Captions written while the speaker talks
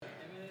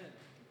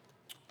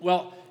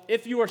Well,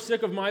 if you are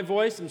sick of my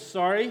voice, I'm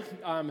sorry.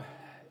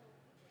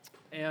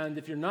 And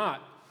if you're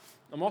not,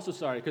 I'm also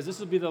sorry, because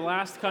this will be the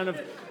last kind of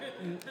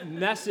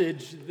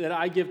message that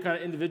I give kind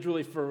of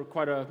individually for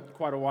quite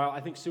a while. I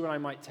think Sue and I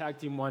might tag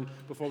team one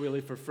before we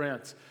leave for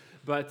France.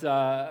 But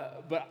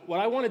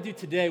what I want to do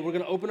today, we're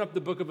going to open up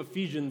the book of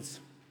Ephesians.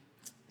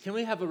 Can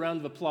we have a round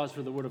of applause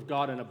for the Word of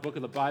God in a book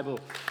of the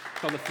Bible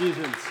called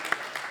Ephesians?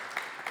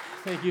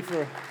 Thank you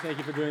for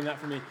doing that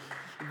for me.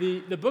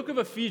 The book of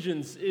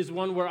Ephesians is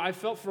one where I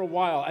felt for a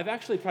while, I've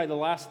actually probably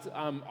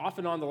off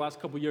and on the last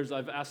couple years,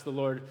 I've asked the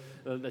Lord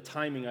the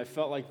timing. I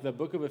felt like the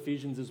book of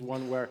Ephesians is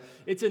one where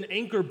it's an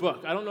anchor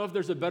book. I don't know if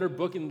there's a better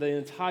book in the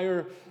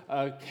entire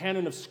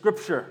canon of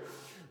Scripture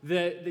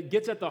that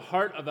gets at the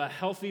heart of a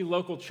healthy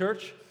local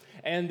church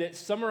and that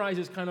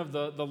summarizes kind of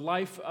the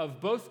life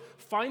of both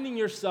finding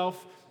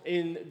yourself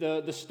in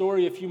the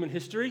story of human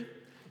history,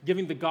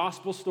 giving the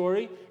gospel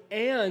story,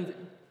 and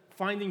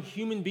finding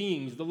human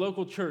beings, the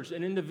local church,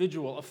 an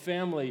individual, a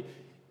family,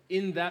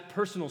 in that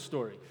personal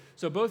story.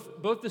 So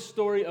both the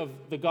story of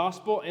the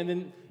gospel and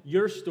then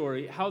your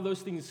story, how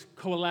those things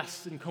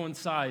coalesce and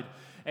coincide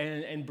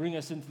and bring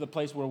us into the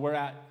place where we're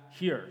at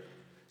here,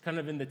 kind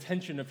of in the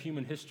tension of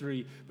human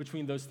history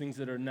between those things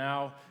that are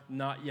now,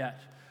 not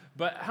yet.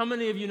 But how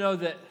many of you know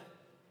that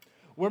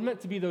we're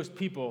meant to be those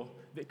people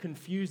that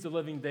confuse the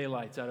living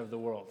daylights out of the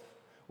world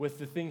with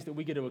the things that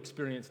we get to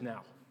experience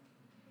now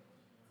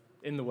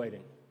in the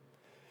waiting?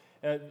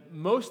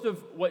 Most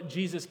of what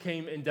Jesus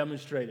came and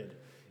demonstrated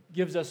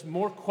gives us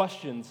more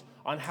questions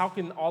on how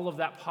can all of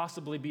that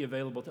possibly be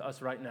available to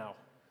us right now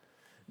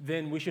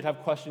than we should have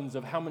questions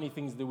of how many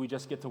things do we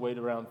just get to wait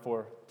around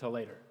for till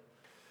later.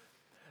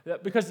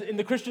 Because in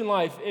the Christian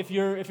life, if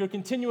you're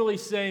continually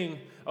saying,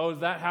 oh,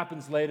 that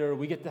happens later,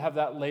 we get to have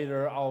that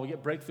later, we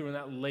get breakthrough in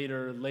that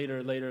later,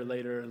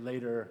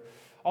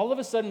 all of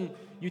a sudden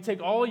you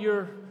take all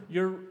your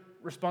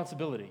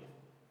responsibility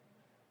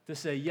to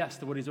say yes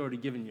to what he's already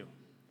given you.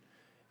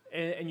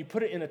 And you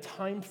put it in a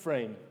time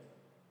frame.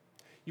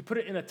 You put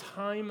it in a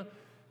time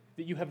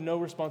that you have no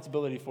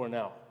responsibility for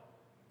now.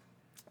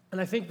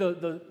 And I think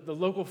the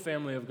local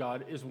family of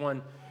God is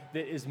one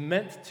that is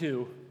meant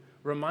to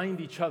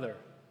remind each other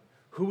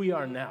who we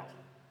are now.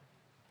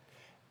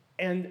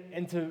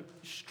 And to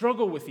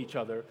struggle with each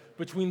other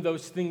between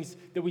those things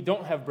that we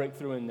don't have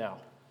breakthrough in now,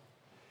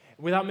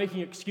 without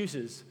making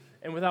excuses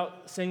and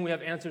without saying we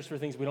have answers for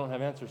things we don't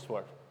have answers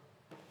for.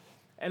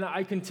 And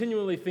I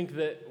continually think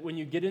that when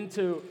you get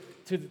into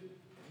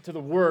the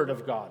Word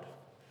of God,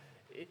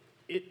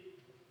 it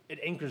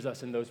anchors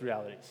us in those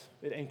realities.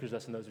 It anchors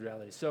us in those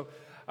realities. So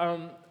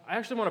I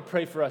actually want to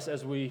pray for us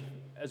as we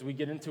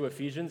get into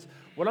Ephesians.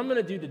 What I'm going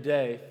to do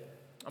today,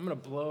 I'm going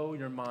to blow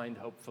your mind,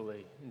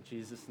 hopefully, in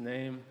Jesus'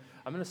 name.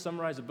 I'm going to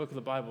summarize a book of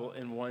the Bible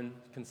in one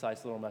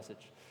concise little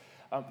message.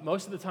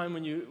 Most of the time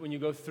when you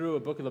go through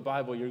a book of the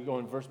Bible, you're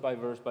going verse by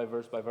verse by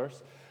verse by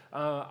verse.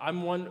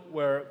 I'm one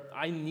where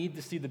I need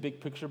to see the big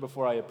picture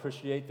before I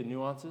appreciate the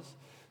nuances.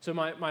 So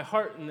my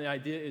heart and the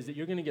idea is that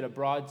you're going to get a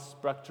broad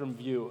spectrum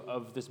view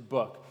of this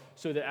book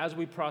so that as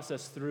we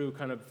process through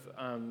kind of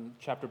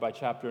chapter by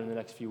chapter in the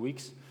next few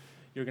weeks,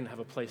 you're going to have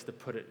a place to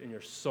put it in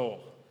your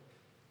soul.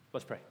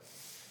 Let's pray.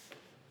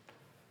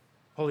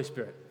 Holy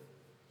Spirit,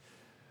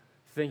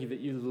 thank you that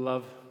you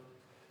love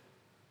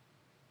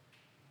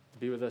to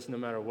be with us no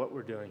matter what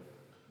we're doing.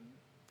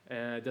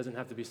 And it doesn't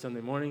have to be Sunday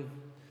morning.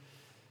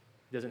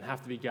 It doesn't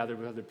have to be gathered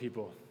with other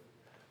people,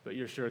 but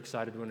you're sure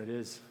excited when it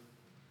is.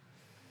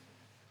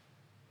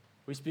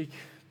 We speak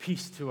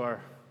peace to our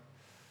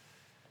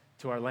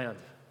land.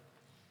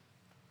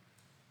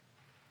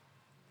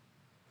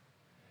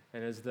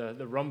 And as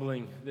the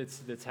rumbling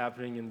that's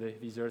happening in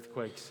these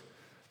earthquakes,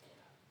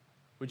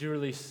 would you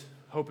release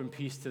hope and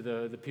peace to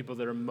the people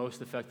that are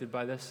most affected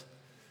by this?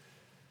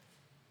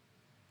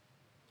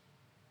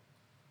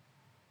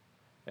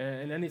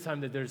 And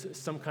anytime that there's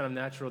some kind of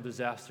natural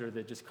disaster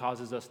that just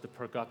causes us to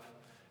perk up,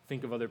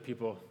 think of other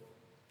people,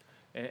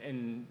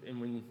 and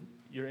when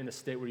you're in a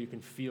state where you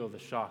can feel the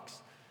shocks,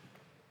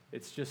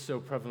 it's just so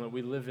prevalent.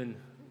 We live in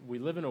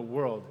a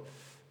world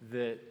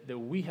that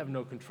we have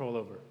no control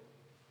over.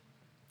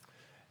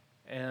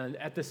 And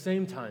at the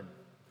same time,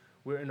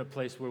 we're in a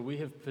place where you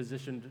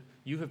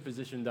have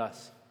positioned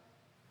us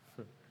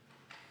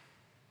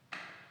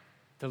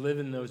to live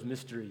in those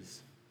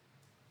mysteries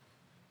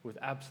with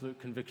absolute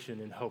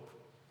conviction and hope,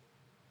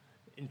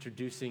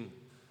 introducing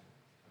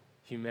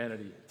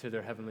humanity to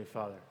their Heavenly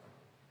Father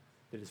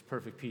that is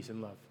perfect peace and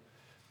love.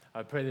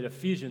 I pray that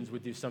Ephesians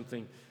would do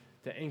something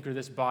to anchor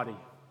this body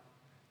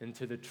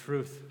into the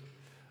truth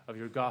of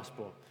your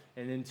gospel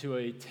and into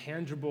a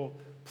tangible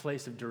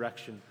place of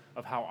direction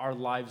of how our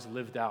lives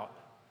lived out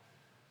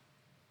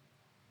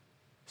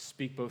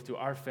speak both to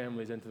our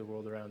families and to the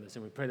world around us.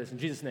 And we pray this in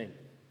Jesus' name.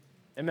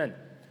 Amen.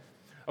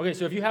 Okay,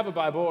 so if you have a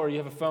Bible or you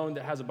have a phone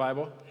that has a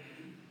Bible,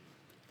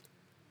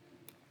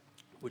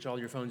 which all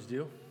your phones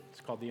do,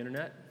 it's called the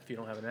internet if you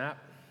don't have an app,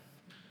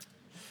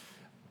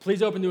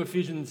 please open to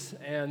Ephesians,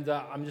 and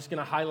I'm just going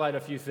to highlight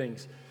a few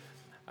things.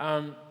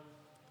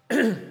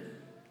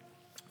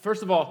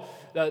 First of all,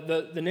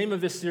 the name of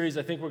this series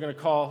I think we're going to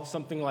call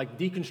something like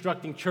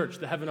Deconstructing Church,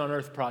 the Heaven on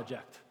Earth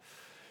Project.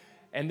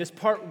 And this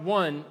part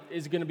 1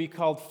 is going to be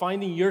called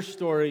Finding Your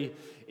Story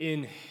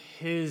in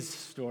His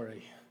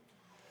Story.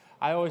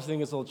 I always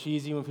think it's a little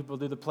cheesy when people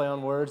do the play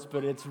on words,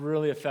 but it's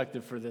really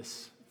effective for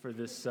this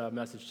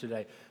message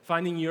today.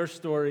 Finding your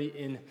story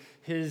in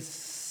His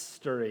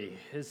story.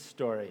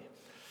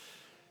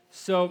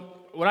 So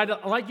what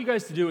I'd like you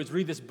guys to do is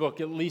read this book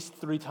at least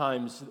 3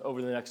 times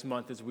over the next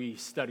month as we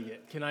study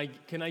it. Can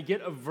I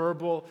get a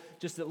verbal,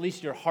 just at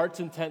least your heart's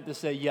intent to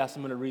say, yes,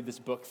 I'm going to read this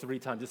book 3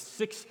 times. It's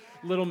 6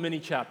 little mini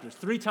chapters,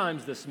 3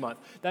 times this month.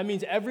 That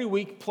means every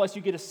week, plus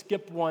you get to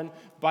skip one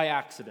by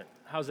accident.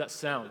 How's that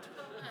sound?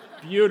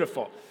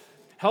 Beautiful.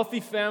 Healthy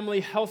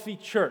family, healthy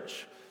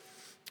church.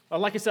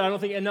 Like I said, I don't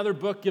think another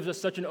book gives us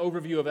such an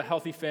overview of a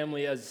healthy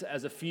family as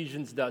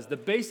Ephesians does. The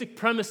basic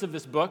premise of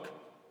this book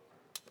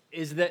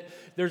is that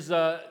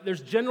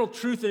there's general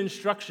truth and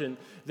instruction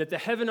that the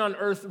heaven on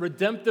earth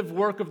redemptive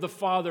work of the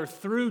Father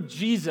through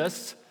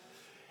Jesus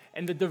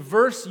and the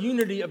diverse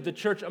unity of the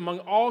church among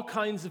all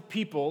kinds of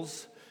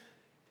peoples,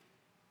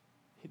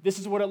 this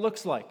is what it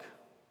looks like.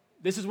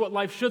 This is what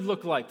life should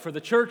look like for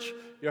the church,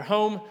 your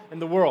home,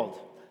 and the world.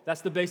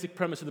 That's the basic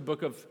premise of the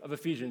book of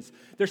Ephesians.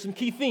 There's some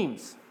key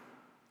themes: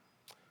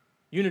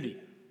 unity,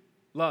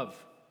 love,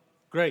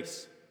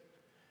 grace.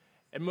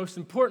 And most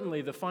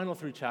importantly, the final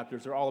 3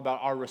 chapters are all about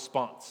our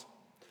response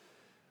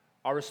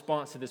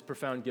to this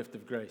profound gift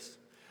of grace.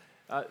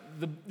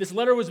 This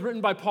letter was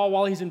written by Paul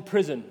while he's in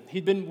prison.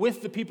 He'd been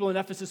with the people in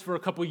Ephesus for a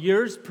couple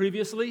years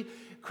previously.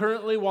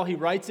 Currently, while he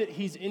writes it,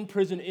 he's in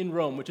prison in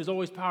Rome, which is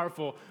always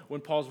powerful when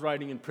Paul's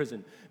writing in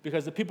prison,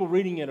 because the people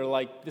reading it are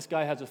like, this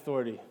guy has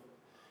authority.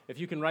 If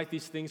you can write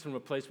these things from a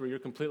place where you're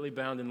completely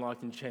bound and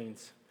locked in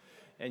chains,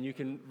 and you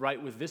can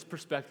write with this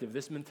perspective,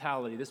 this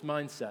mentality, this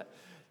mindset,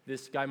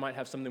 this guy might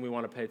have something we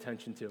want to pay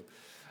attention to.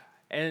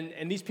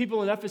 And these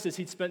people in Ephesus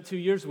he'd spent 2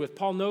 years with,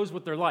 Paul knows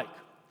what they're like.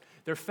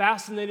 They're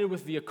fascinated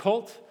with the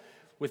occult,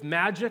 with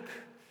magic,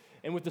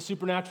 and with the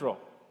supernatural.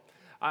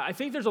 I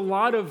think there's a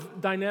lot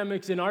of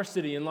dynamics in our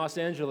city, in Los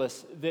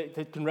Angeles,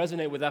 that can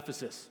resonate with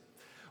Ephesus.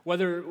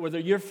 Whether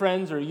your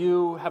friends or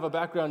you have a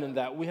background in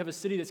that, we have a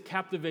city that's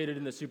captivated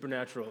in the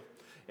supernatural,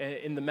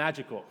 in the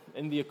magical,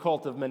 in the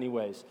occult of many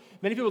ways.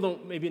 Many people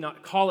don't maybe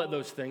not call it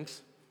those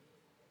things,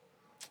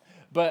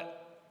 but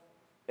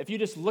if you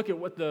just look at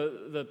what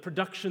the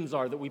productions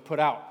are that we put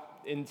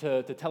out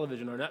into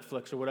television or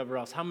Netflix or whatever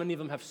else, how many of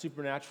them have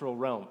supernatural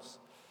realms?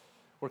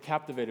 We're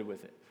captivated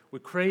with it. We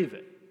crave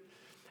it.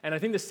 And I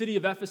think the city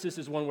of Ephesus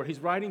is one where he's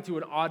writing to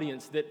an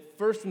audience that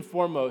first and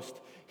foremost,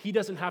 he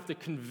doesn't have to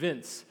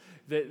convince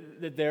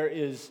that there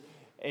is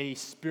a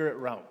spirit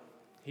realm.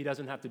 He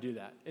doesn't have to do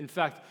that. In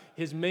fact,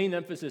 his main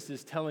emphasis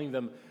is telling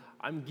them,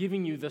 I'm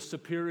giving you the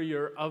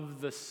superior of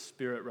the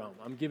spirit realm.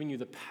 I'm giving you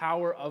the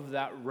power of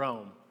that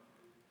realm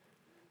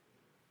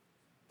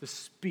to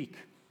speak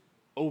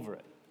over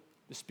it,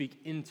 to speak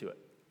into it.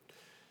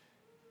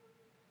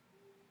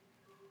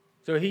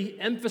 So he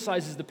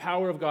emphasizes the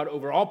power of God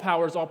over all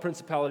powers, all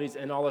principalities,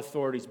 and all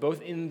authorities,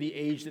 both in the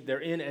age that they're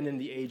in and in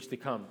the age to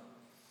come.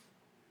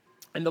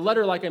 And the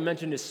letter, like I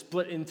mentioned, is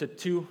split into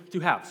two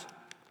halves.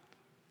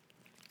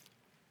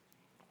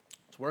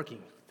 It's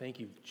working. Thank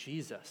you,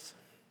 Jesus.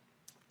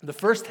 The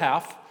first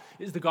half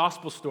is the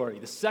gospel story.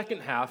 The second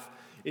half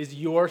is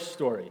your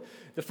story.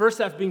 The first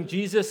half being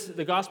Jesus,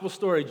 the gospel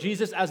story,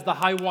 Jesus as the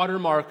high water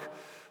mark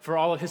for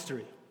all of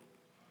history.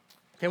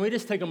 Can we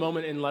just take a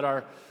moment and let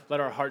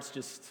our hearts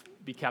just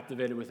be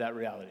captivated with that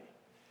reality?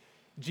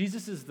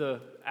 Jesus is the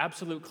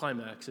absolute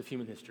climax of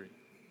human history.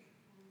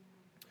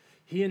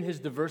 He and his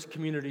diverse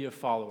community of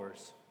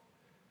followers,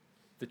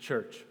 the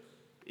church,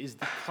 is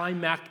the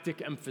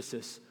climactic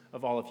emphasis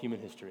of all of human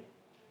history.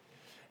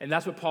 And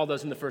that's what Paul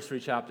does in the first 3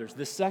 chapters.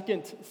 The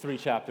second 3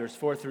 chapters,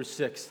 4 through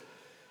 6,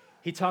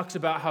 he talks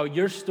about how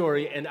your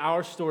story and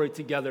our story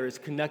together is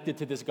connected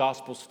to this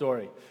gospel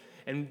story.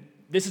 And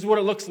this is what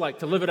it looks like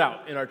to live it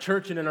out in our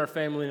church and in our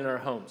family and in our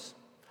homes.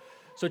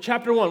 So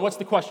chapter 1, what's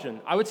the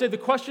question? I would say the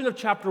question of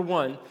chapter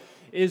 1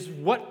 is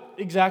what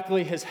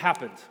exactly has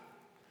happened?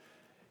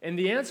 And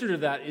the answer to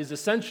that is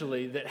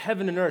essentially that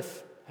heaven and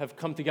earth have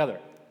come together.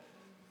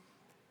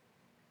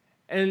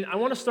 And I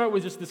want to start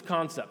with just this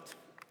concept.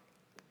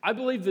 I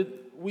believe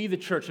that we, the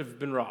church, have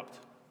been robbed.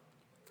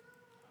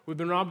 We've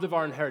been robbed of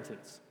our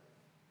inheritance.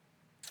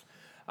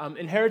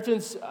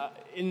 Inheritance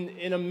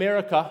in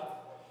America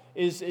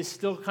is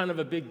still kind of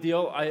a big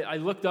deal. I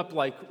looked up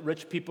like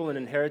rich people and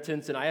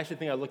inheritance, and I actually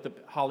think I looked up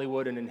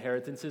Hollywood and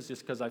inheritances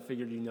just because I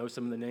figured you know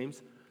some of the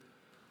names.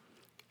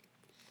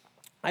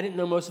 I didn't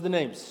know most of the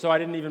names, so I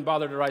didn't even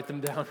bother to write them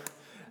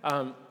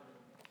down.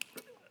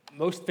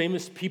 Most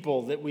famous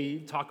people that we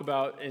talk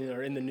about and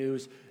are in the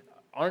news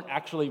aren't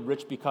actually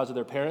rich because of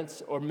their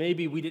parents, or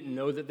maybe we didn't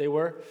know that they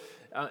were.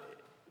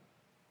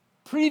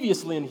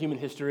 Previously in human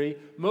history,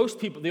 most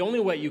people, the only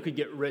way you could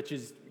get rich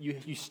is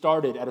you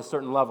started at a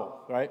certain level,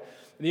 right?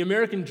 And the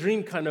American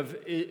dream kind of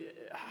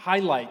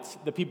highlights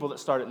the people that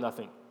start at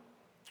nothing.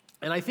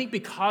 And I think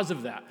because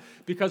of that,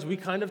 because we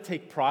kind of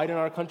take pride in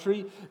our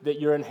country that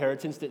your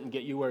inheritance didn't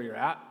get you where you're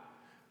at,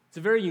 it's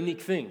a very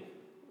unique thing,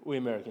 we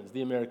Americans.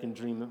 The American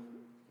dream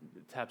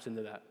taps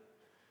into that.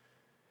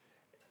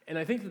 And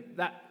I think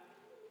that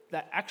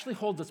actually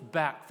holds us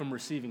back from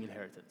receiving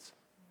inheritance.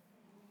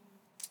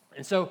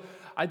 And so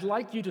I'd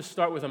like you to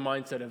start with a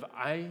mindset of,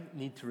 I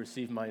need to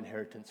receive my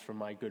inheritance from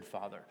my good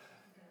Father.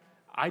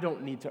 I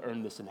don't need to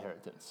earn this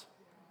inheritance.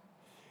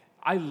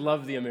 I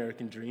love the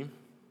American dream,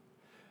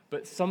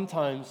 but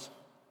sometimes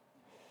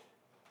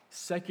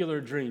secular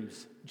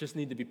dreams just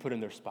need to be put in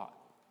their spot.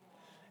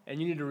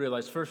 And you need to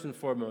realize, first and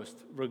foremost,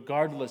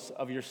 regardless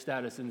of your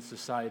status in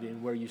society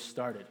and where you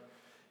started,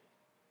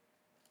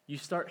 you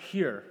start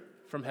here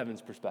from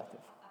heaven's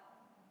perspective.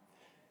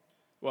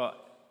 Well,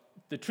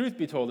 the truth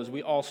be told is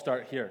we all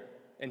start here,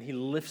 and he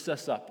lifts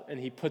us up, and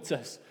he puts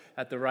us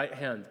at the right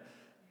hand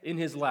in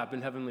his lap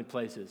in heavenly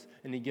places,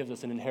 and he gives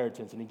us an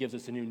inheritance, and he gives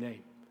us a new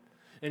name.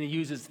 And he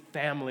uses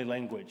family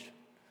language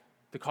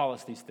to call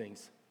us these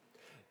things.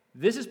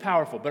 This is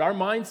powerful, but our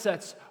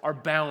mindsets are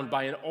bound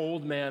by an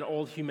old man,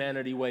 old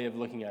humanity way of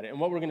looking at it. And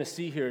what we're going to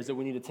see here is that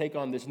we need to take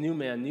on this new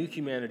man, new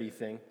humanity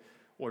thing,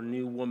 or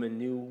new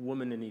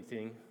woman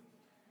anything.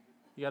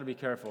 You got to be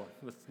careful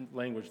with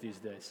language these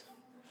days.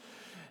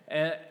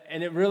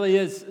 And it really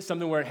is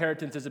something where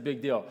inheritance is a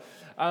big deal.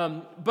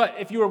 But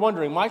if you were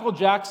wondering, Michael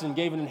Jackson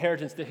gave an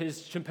inheritance to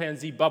his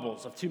chimpanzee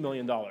Bubbles of $2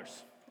 million.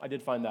 I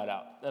did find that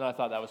out, and I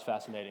thought that was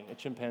fascinating. A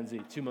chimpanzee,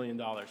 $2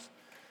 million.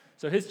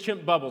 So his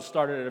chimp Bubbles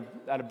started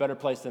at a better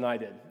place than I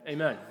did.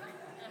 Amen.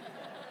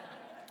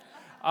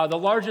 The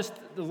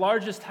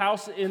largest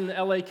house in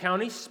LA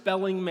County,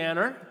 Spelling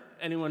Manor.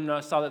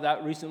 Anyone saw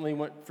that recently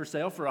went for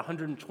sale for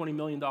 $120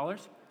 million?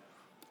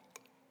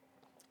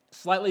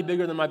 Slightly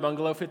bigger than my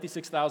bungalow,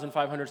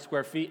 56,500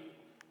 square feet.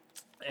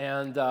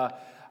 And I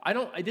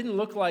didn't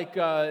look like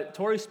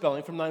Tori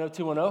Spelling from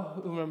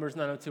 90210. Who remembers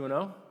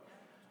 90210?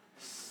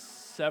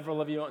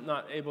 Several of you are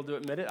not able to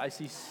admit it. I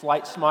see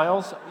slight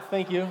smiles.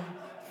 Thank you.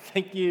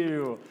 Thank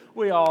you.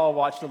 We all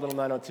watched a little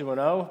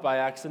 90210, by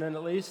accident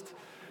at least.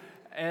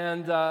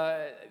 And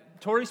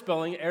Tori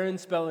Spelling, Aaron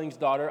Spelling's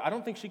daughter, I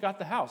don't think she got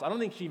the house. I don't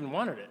think she even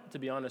wanted it, to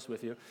be honest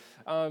with you.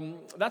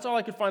 That's all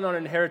I could find on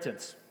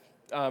inheritance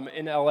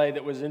in LA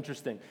that was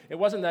interesting. It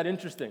wasn't that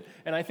interesting.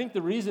 And I think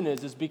the reason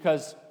is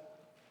because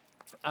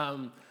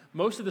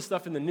most of the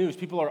stuff in the news,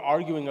 people are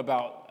arguing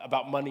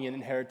about money and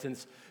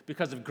inheritance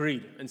because of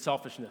greed and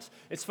selfishness.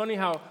 It's funny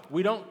how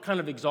we don't kind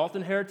of exalt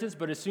inheritance,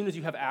 but as soon as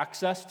you have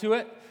access to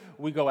it,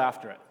 we go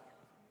after it,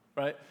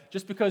 right?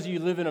 Just because you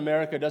live in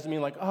America doesn't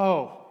mean like,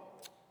 oh,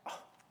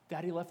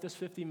 Daddy left us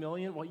 $50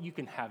 million. Well, you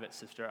can have it,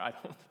 sister. I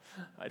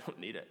don't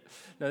need it.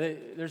 No,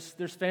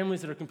 there's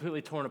families that are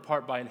completely torn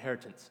apart by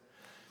inheritance.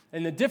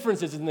 And the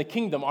difference is in the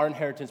kingdom, our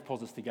inheritance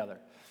pulls us together.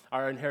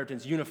 Our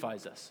inheritance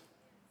unifies us.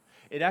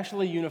 It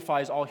actually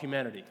unifies all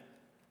humanity.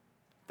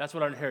 That's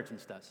what our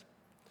inheritance does.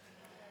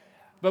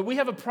 But we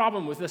have a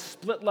problem with this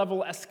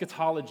split-level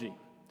eschatology.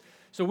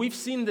 So we've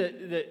seen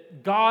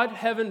that God,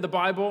 heaven, the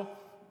Bible,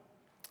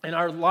 and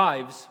our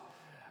lives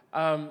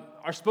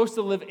are supposed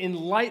to live in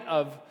light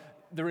of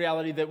the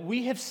reality that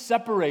we have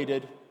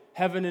separated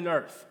heaven and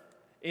earth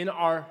in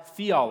our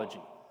theology.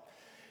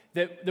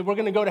 That we're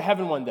going to go to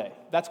heaven one day.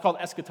 That's called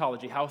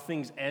eschatology, how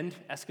things end,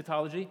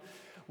 eschatology.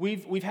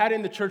 We've had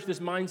in the church this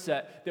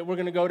mindset that we're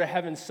going to go to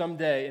heaven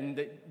someday and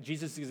that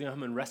Jesus is going to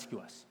come and rescue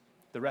us,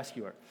 the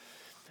rescuer.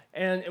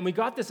 And we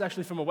got this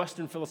actually from a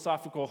Western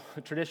philosophical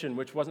tradition,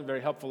 which wasn't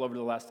very helpful over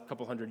the last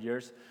couple hundred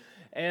years.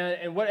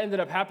 And what ended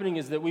up happening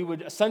is that we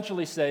would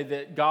essentially say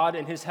that God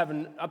and his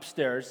heaven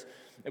upstairs,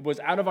 it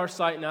was out of our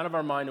sight and out of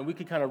our mind, and we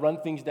could kind of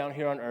run things down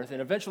here on earth,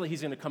 and eventually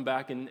he's going to come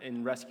back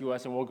and rescue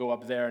us, and we'll go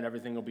up there, and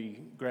everything will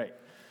be great.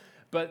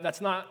 But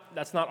that's not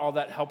all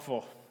that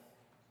helpful.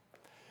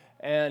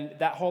 And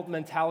that whole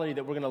mentality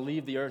that we're going to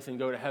leave the earth and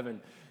go to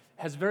heaven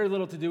has very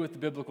little to do with the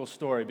biblical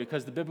story,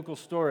 because the biblical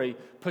story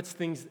puts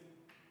things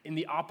in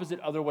the opposite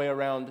other way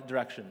around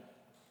direction.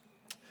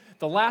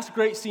 The last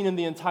great scene in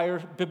the entire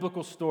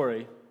biblical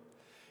story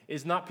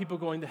is not people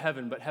going to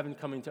heaven, but heaven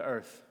coming to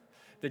earth.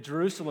 The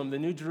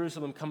new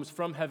Jerusalem comes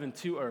from heaven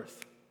to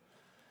earth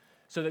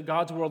so that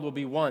God's world will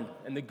be one.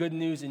 And the good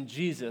news in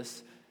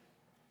Jesus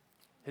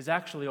has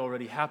actually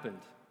already happened.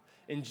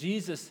 In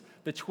Jesus,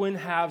 the twin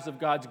halves of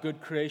God's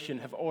good creation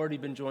have already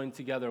been joined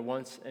together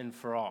once and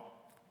for all.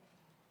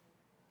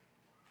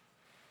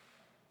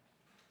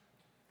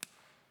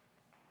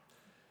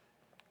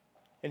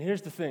 And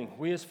here's the thing,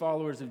 we as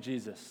followers of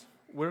Jesus,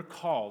 we're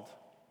called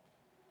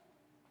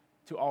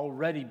to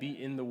already be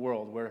in the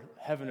world where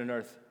heaven and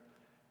earth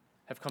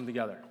have come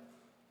together.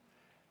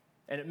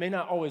 And it may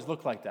not always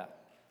look like that.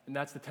 And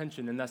that's the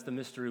tension, and that's the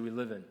mystery we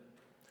live in.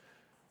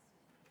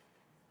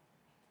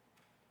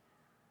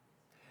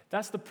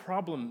 That's the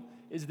problem,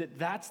 is that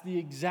that's the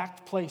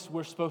exact place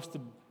we're supposed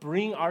to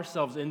bring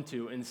ourselves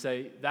into and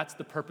say, that's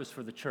the purpose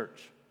for the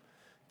church,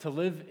 to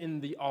live in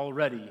the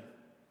already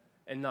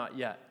and not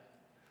yet.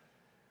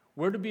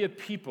 We're to be a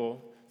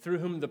people through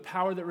whom the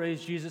power that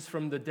raised Jesus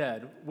from the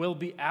dead will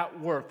be at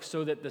work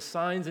so that the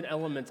signs and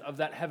elements of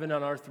that heaven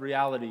on earth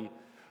reality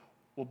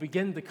will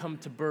begin to come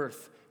to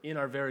birth in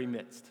our very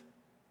midst.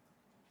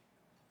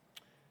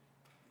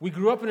 We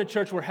grew up in a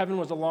church where heaven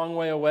was a long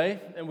way away,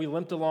 and we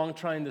limped along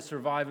trying to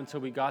survive until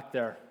we got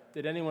there.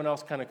 Did anyone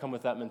else kind of come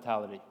with that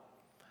mentality?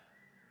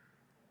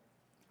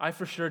 I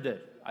for sure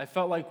did. I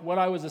felt like what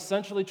I was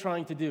essentially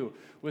trying to do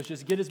was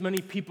just get as many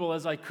people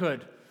as I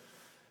could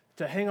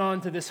to hang on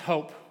to this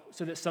hope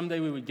so that someday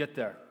we would get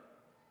there.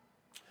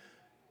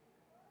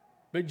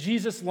 But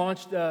Jesus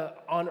launched the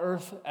on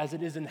earth as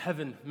it is in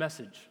heaven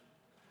message.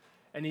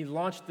 And he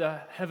launched the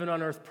Heaven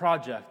on Earth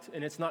project,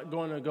 and it's not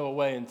going to go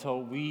away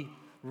until we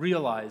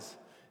realize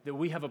that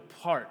we have a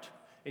part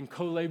in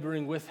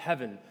co-laboring with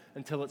heaven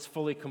until it's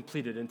fully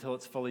completed, until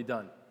it's fully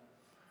done.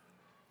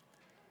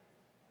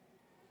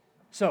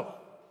 So,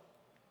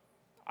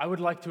 I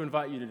would like to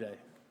invite you today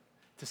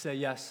to say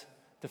yes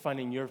to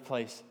finding your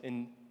place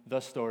in the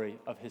story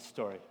of his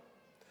story.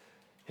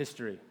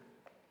 History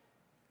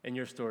and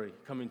your story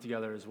coming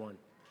together as one.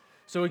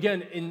 So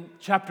again, in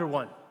chapter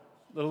 1,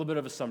 a little bit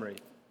of a summary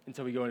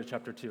until we go into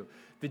chapter 2.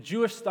 The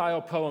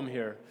Jewish-style poem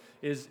here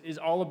is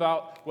all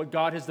about what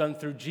God has done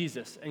through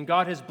Jesus. And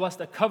God has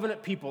blessed a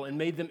covenant people and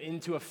made them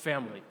into a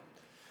family.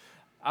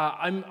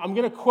 I'm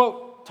going to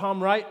quote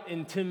Tom Wright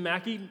and Tim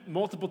Mackey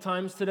multiple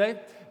times today.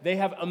 They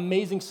have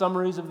amazing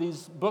summaries of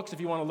these books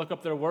if you want to look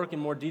up their work in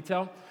more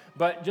detail.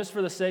 But just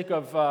for the sake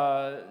of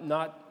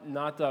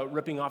not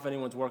ripping off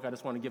anyone's work, I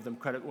just want to give them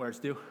credit where it's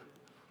due.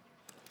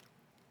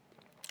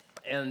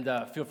 And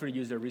feel free to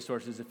use their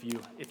resources if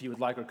you would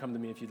like, or come to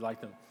me if you'd like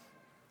them.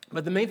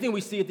 But the main thing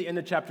we see at the end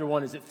of chapter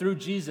 1 is that through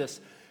Jesus,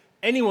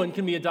 anyone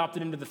can be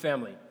adopted into the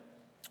family.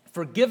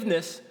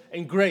 Forgiveness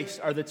and grace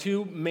are the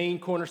two main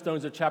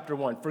cornerstones of chapter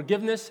 1.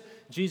 Forgiveness,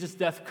 Jesus'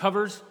 death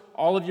covers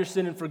all of your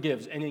sin and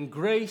forgives. And in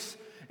grace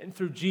and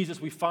through Jesus,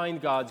 we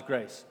find God's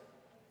grace.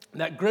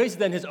 And that grace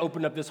then has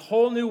opened up this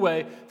whole new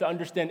way to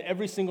understand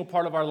every single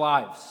part of our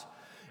lives.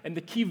 And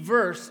the key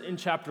verse in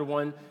chapter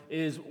 1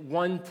 is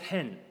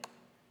 1:10.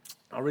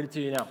 I'll read it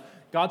to you now.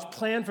 God's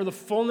plan for the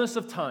fullness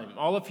of time,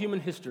 all of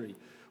human history,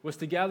 was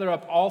to gather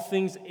up all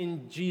things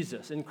in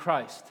Jesus, in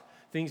Christ,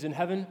 things in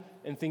heaven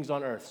and things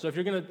on earth. So if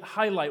you're going to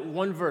highlight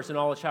one verse in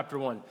all of chapter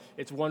 1,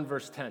 it's 1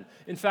 verse 10.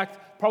 In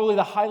fact, probably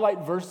the highlight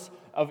verse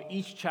of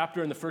each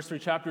chapter in the first 3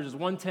 chapters is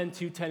 1:10,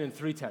 2:10, and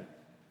 3:10.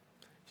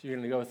 So you're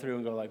going to go through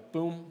and go like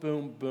boom,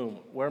 boom, boom.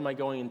 Where am I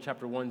going in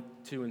chapter 1,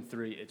 2, and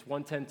 3? It's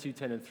 1:10,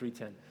 2:10, and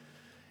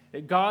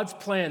 3:10. God's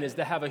plan is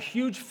to have a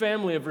huge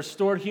family of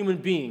restored human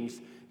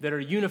beings that are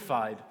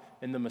unified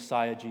in the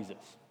Messiah Jesus.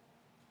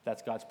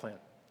 That's God's plan.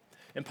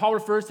 And Paul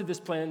refers to this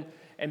plan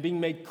and being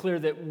made clear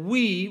that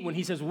we, when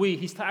he says we,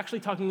 he's actually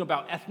talking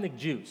about ethnic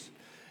Jews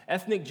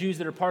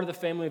that are part of the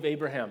family of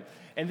Abraham.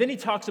 And then he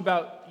talks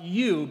about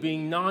you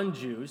being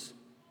non-Jews.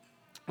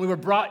 We were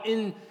brought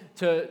in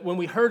to when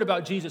we heard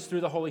about Jesus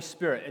through the Holy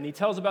Spirit. And he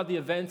tells about the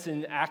events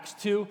in Acts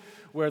 2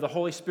 where the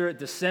Holy Spirit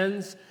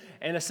descends.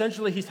 And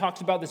essentially he talks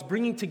about this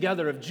bringing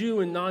together of Jew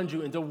and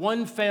non-Jew into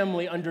one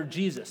family under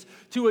Jesus.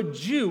 To a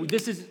Jew,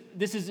 this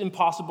is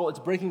impossible. It's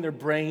breaking their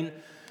brain.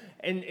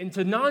 And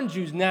to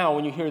non-Jews now,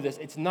 when you hear this,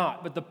 it's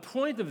not. But the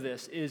point of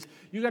this is,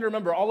 you got to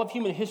remember, all of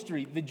human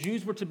history, the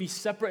Jews were to be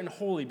separate and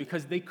holy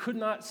because they could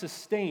not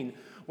sustain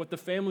what the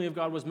family of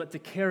God was meant to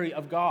carry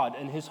of God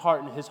and his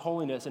heart and his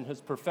holiness and his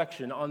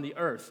perfection on the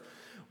earth.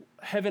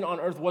 Heaven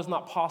on earth was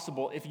not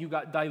possible if you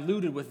got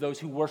diluted with those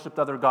who worshiped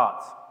other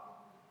gods.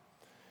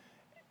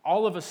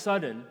 All of a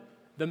sudden,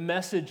 the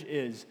message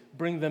is,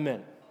 bring them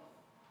in.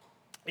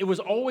 It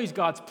was always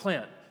God's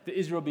plan that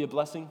Israel be a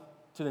blessing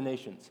to the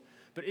nations.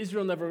 But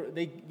Israel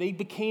they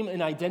became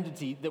an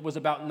identity that was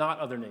about not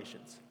other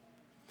nations.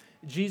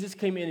 Jesus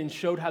came in and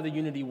showed how the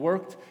unity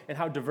worked and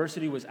how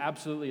diversity was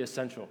absolutely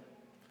essential.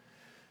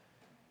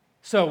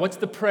 So, what's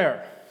the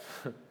prayer?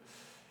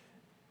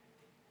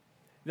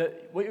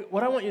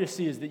 What I want you to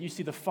see is that you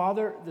see the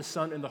Father, the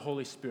Son, and the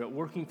Holy Spirit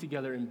working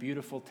together in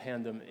beautiful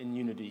tandem in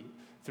unity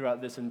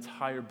throughout this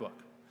entire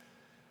book.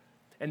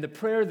 And the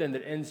prayer then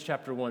that ends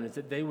chapter 1 is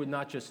that they would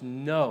not just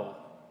know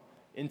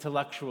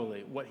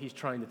intellectually what he's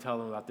trying to tell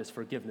them about this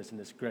forgiveness and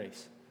this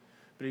grace.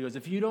 But he goes,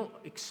 if you don't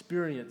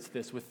experience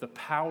this with the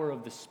power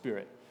of the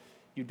Spirit,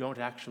 you don't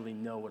actually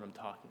know what I'm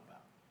talking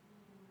about.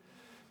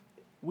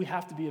 We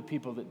have to be a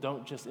people that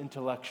don't just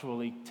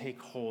intellectually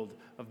take hold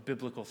of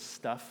biblical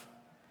stuff.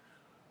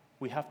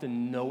 We have to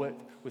know it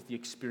with the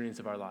experience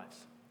of our lives.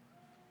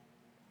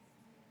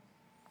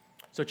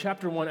 So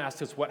chapter 1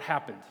 asks us what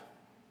happened.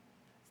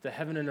 The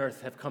heaven and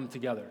earth have come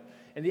together.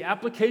 And the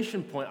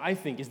application point, I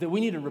think, is that we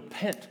need to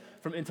repent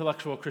from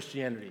intellectual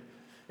Christianity.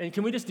 And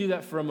can we just do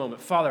that for a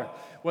moment? Father,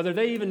 whether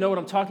they even know what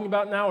I'm talking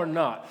about now or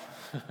not,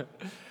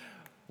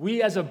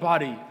 we as a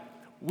body,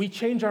 we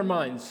change our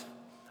minds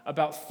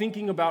about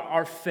thinking about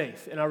our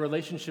faith and our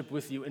relationship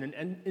with you in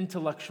an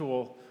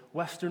intellectual,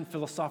 Western,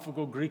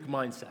 philosophical, Greek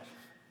mindset.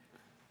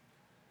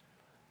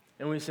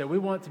 And we say, we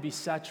want to be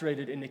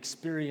saturated in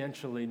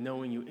experientially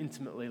knowing you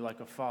intimately like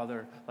a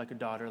father, like a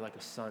daughter, like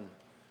a son.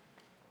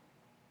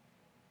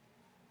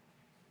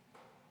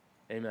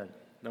 Amen.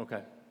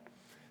 Okay.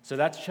 So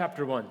that's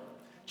chapter 1.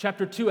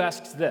 Chapter 2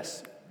 asks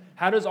this: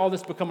 how does all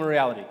this become a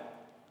reality?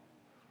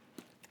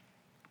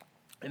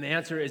 And the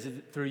answer is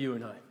through you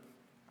and I.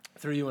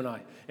 Through you and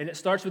I. And it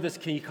starts with this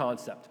key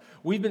concept.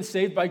 We've been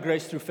saved by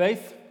grace through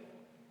faith.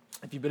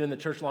 If you've been in the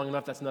church long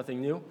enough, that's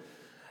nothing new.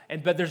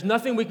 But there's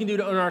nothing we can do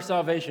to earn our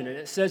salvation. And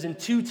it says in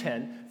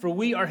 2:10, for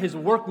we are his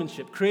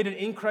workmanship, created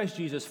in Christ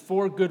Jesus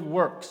for good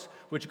works,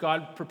 which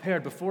God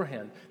prepared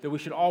beforehand, that we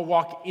should all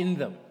walk in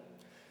them.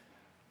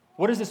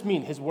 What does this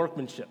mean, his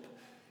workmanship?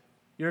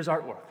 You're his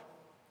artwork.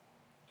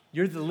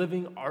 You're the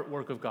living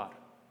artwork of God.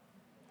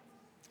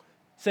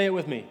 Say it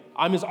with me.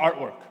 I'm his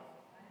artwork.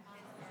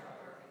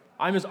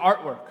 I'm his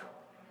artwork.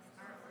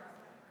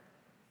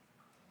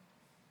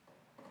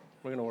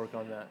 We're going to work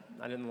on that.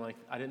 I didn't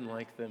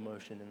like the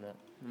emotion in that.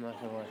 I'm not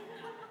going to lie.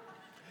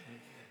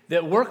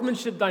 That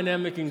workmanship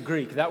dynamic in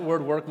Greek, that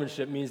word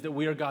workmanship means that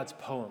we are God's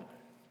poem.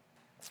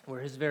 We're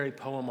his very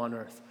poem on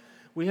earth.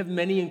 We have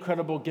many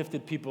incredible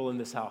gifted people in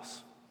this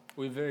house.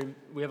 We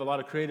have a lot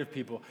of creative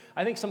people.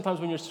 I think sometimes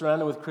when you're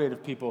surrounded with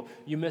creative people,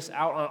 you miss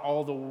out on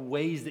all the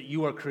ways that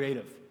you are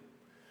creative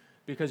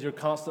because you're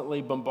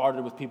constantly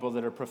bombarded with people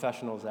that are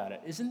professionals at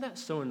it. Isn't that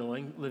so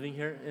annoying living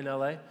here in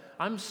LA?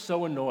 I'm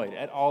so annoyed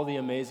at all the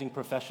amazing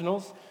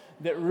professionals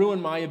that ruin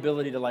my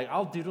ability to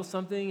I'll doodle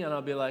something and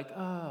I'll be like,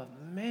 oh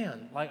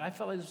man, I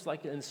felt like it was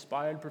like an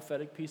inspired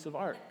prophetic piece of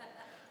art.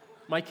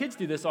 My kids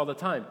do this all the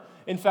time.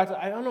 In fact,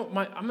 I don't know,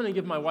 I'm going to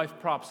give my wife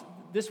props.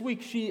 This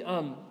week she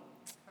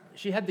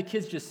had the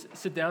kids just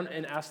sit down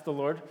and ask the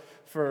Lord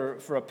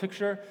for a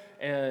picture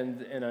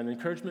and an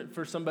encouragement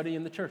for somebody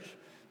in the church.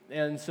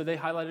 And so they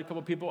highlighted a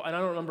couple people, and I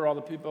don't remember all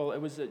the people. It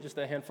was just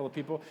a handful of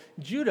people.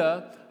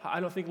 Judah,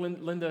 I don't think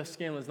Linda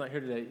Scanlon's not here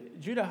today.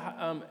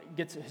 Judah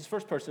gets his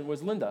first person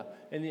was Linda,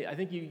 and I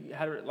think you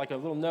had a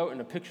little note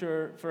and a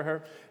picture for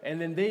her.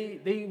 And then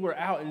they were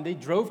out, and they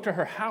drove to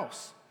her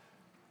house,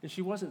 and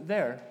she wasn't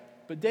there,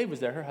 but Dave was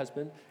there, her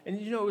husband, and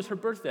it was her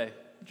birthday.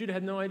 Judah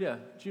had no idea.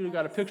 Judah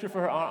got a picture for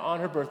her on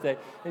her birthday,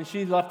 and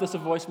she left us a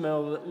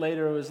voicemail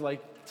later. It was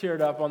teared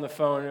up on the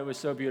phone, and it was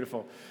so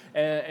beautiful,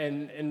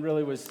 and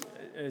really was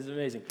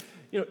amazing.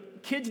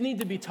 Kids need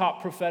to be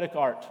taught prophetic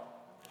art.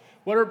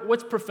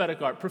 What's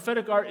prophetic art?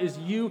 Prophetic art is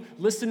you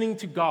listening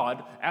to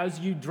God as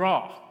you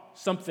draw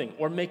something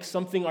or make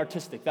something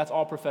artistic. That's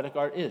all prophetic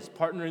art is,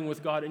 partnering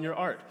with God in your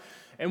art.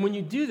 And when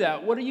you do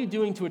that, what are you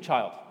doing to a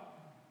child?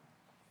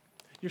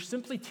 You're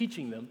simply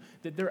teaching them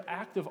that their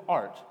act of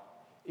art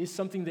is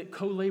something that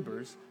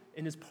co-labors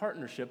in his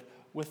partnership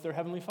with their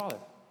Heavenly Father.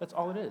 That's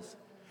all it is.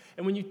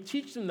 And when you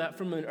teach them that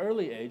from an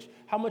early age,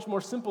 how much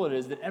more simple it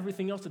is that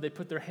everything else that they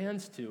put their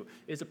hands to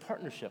is a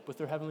partnership with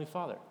their Heavenly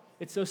Father.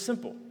 It's so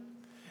simple.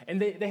 And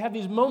they have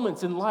these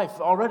moments in life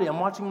already. I'm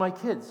watching my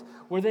kids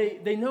where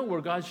they know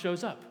where God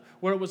shows up.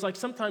 Where it was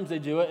sometimes they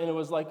do it and it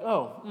was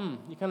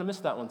you kind of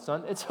missed that one,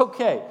 son. It's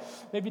okay.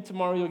 Maybe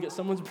tomorrow you'll get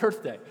someone's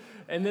birthday.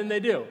 And then they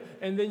do.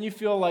 And then you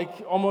feel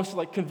almost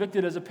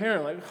convicted as a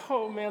parent.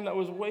 Oh man, that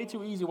was way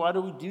too easy. Why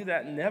do we do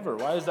that? Never.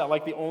 Why is that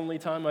the only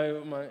time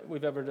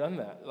we've ever done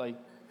that?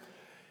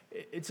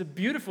 It's a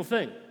beautiful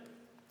thing.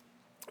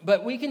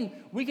 But we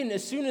can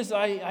as soon as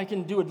I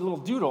can do a little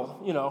doodle,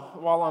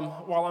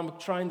 while I'm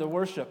trying to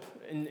worship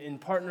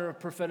and partner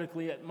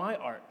prophetically at my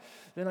art,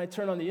 then I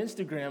turn on the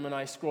Instagram and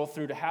I scroll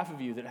through to half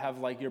of you that have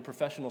your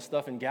professional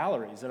stuff in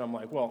galleries, and I'm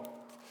like, well,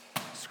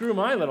 screw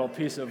my little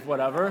piece of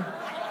whatever.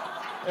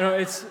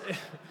 It's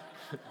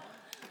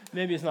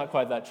maybe it's not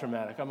quite that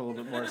traumatic. I'm a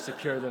little bit more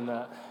secure than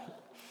that.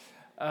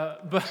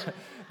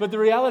 But the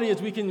reality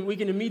is we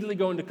can immediately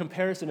go into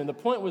comparison, and the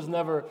point was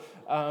never,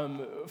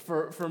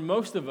 for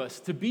most of us,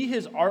 to be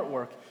his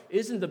artwork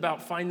isn't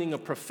about finding a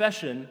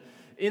profession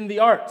in the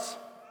arts.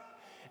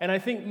 And I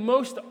think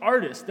most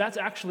artists, that's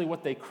actually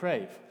what they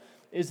crave,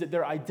 is that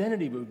their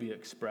identity would be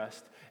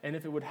expressed, and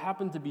if it would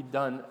happen to be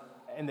done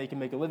and they can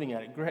make a living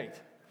at it, great.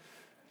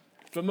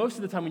 But most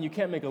of the time when you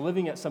can't make a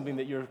living at something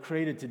that you're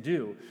created to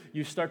do,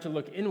 you start to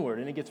look inward,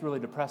 and it gets really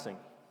depressing.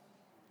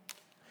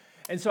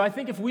 And so I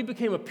think if we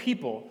became a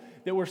people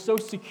that were so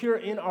secure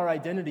in our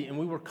identity and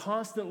we were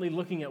constantly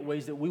looking at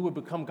ways that we would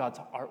become God's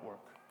artwork,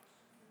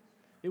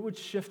 it would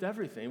shift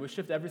everything. It would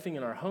shift everything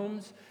in our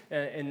homes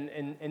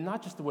and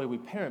not just the way we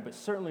parent, but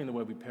certainly in the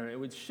way we parent. It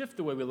would shift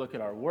the way we look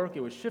at our work. It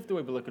would shift the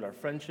way we look at our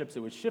friendships. It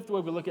would shift the way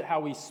we look at how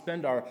we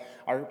spend our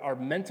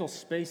mental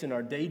space and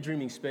our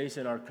daydreaming space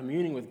and our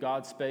communing with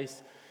God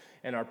space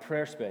and our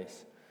prayer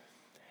space.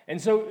 And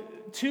so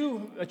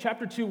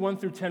chapter 2, 1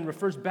 through 10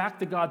 refers back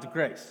to God's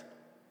grace.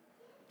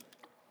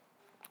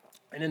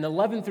 And in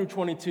 11 through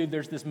 22,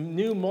 there's this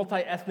new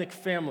multi-ethnic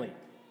family,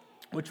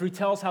 which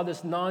retells how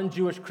this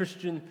non-Jewish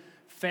Christian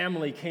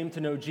family came to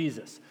know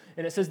Jesus.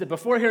 And it says that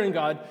before hearing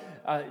God,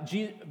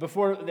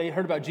 before they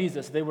heard about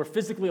Jesus, they were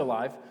physically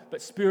alive,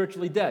 but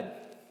spiritually dead.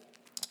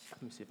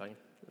 Let me see if I can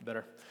do it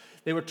better.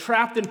 They were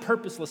trapped in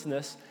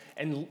purposelessness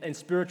and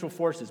spiritual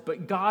forces.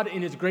 But God,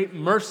 in his great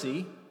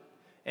mercy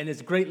and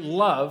his great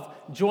love,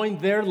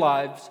 joined their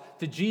lives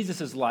to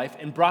Jesus' life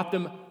and brought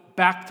them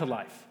back to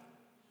life.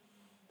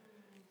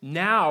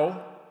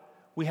 Now,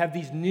 we have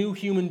these new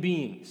human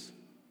beings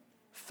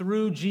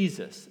through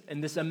Jesus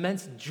and this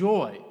immense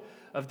joy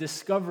of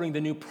discovering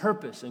the new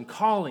purpose and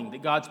calling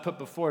that God's put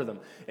before them.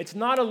 It's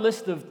not a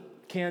list of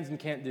cans and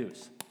can't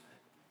do's.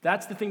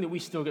 That's the thing that we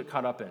still get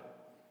caught up in.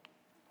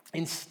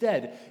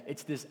 Instead,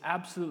 it's this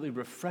absolutely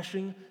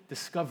refreshing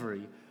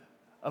discovery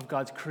of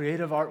God's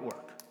creative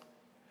artwork.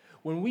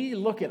 When we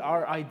look at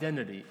our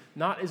identity,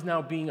 not as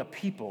now being a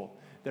people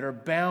that are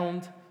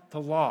bound to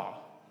law,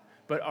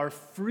 but are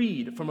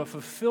freed from a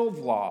fulfilled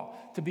law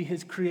to be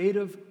his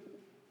creative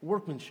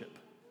workmanship,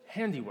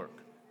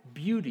 handiwork,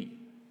 beauty,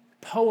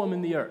 poem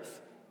in the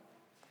earth.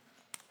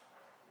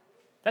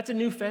 That's a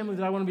new family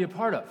that I want to be a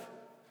part of.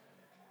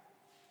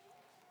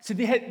 So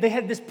they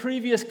had this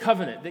previous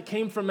covenant that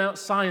came from Mount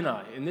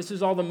Sinai, and this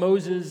is all the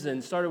Moses,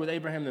 and started with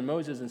Abraham and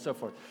Moses and so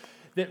forth,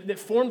 that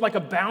formed like a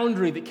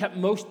boundary that kept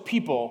most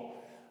people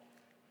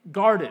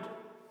guarded.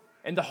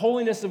 And the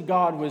holiness of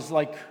God was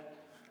like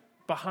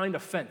behind a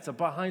fence,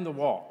 behind the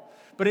wall.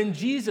 But in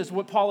Jesus,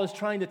 what Paul is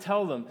trying to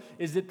tell them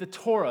is that the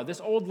Torah, this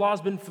old law,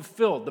 has been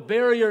fulfilled. The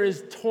barrier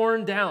is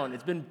torn down.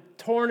 It's been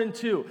torn in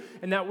two.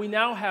 And that we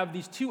now have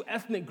these two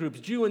ethnic groups,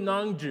 Jew and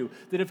non-Jew,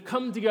 that have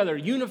come together,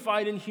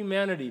 unified in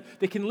humanity,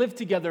 that can live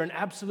together in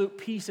absolute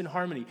peace and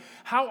harmony.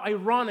 How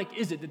ironic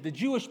is it that the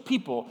Jewish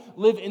people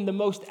live in the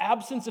most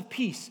absence of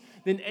peace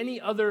than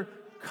any other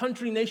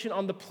country, nation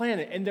on the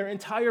planet, and their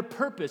entire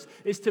purpose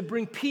is to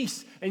bring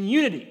peace and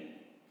unity?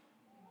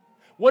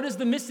 What is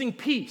the missing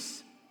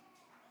piece?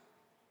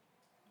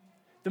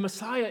 The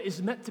Messiah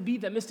is meant to be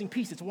that missing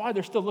piece. It's why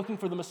they're still looking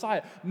for the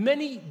Messiah.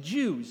 Many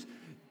Jews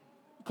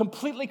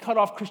completely cut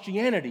off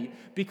Christianity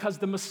because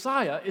the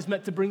Messiah is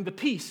meant to bring the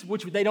peace,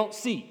 which they don't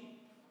see.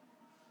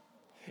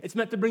 It's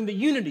meant to bring the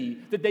unity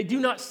that they do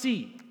not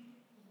see.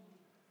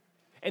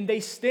 And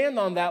they stand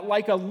on that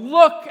like a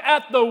look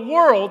at the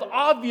world.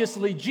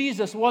 Obviously,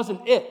 Jesus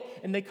wasn't it.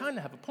 And they kind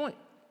of have a point.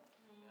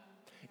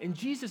 And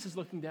Jesus is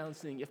looking down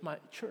saying, if my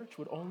church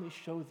would only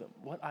show them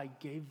what I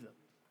gave them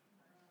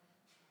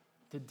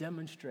to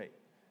demonstrate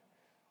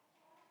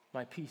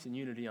my peace and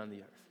unity on the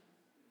earth.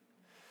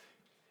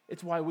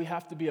 It's why we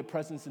have to be a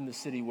presence in the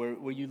city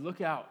where you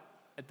look out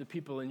at the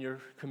people in your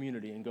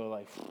community and go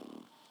like,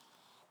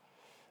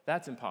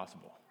 that's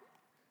impossible.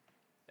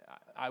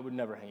 I would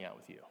never hang out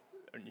with you.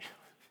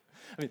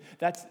 I mean,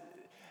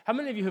 how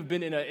many of you have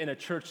been in a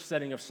church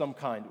setting of some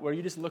kind where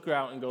you just look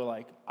out and go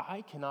like,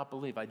 I cannot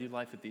believe I do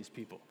life with these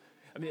people.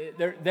 I mean,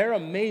 they're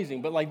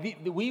amazing, but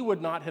like we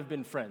would not have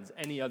been friends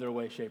any other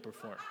way, shape, or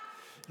form.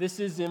 This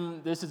is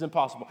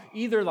impossible.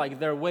 Either like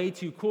they're way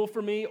too cool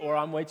for me or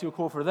I'm way too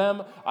cool for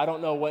them. I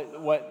don't know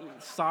what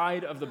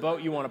side of the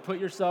boat you want to put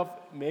yourself.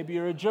 Maybe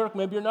you're a jerk,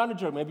 maybe you're not a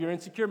jerk, maybe you're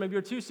insecure, maybe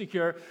you're too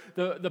secure.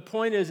 The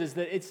point is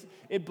that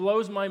it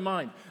blows my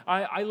mind.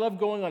 I love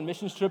going on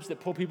missions trips that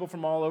pull people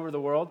from all over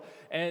the world.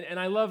 And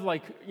I love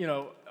like,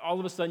 all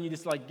of a sudden you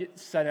just like get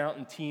sent out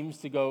in teams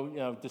to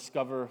go,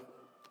 discover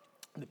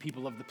the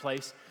people of the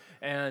place.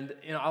 And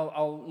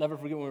I'll never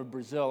forget when we were in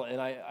Brazil, and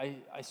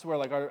I swear,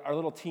 like our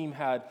little team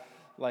had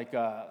like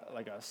a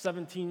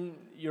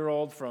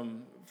 17-year-old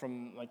from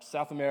like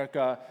South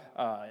America,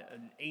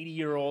 an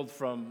 80-year-old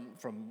from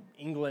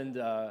England,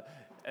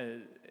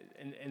 and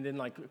then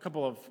like a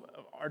couple of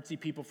artsy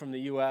people from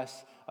the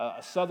U.S.,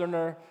 a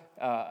Southerner,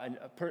 a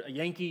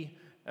Yankee.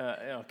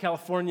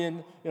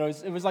 Californian,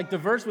 it was like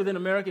diverse within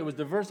America. It was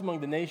diverse among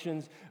the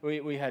nations.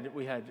 We had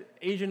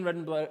Asian, red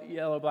and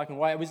yellow, black and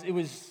white. It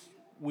was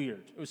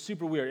weird. It was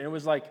super weird. And it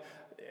was like,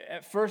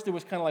 at first it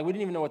was kind of like we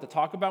didn't even know what to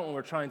talk about when we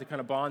were trying to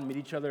kind of bond, meet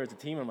each other as a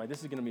team. I'm like,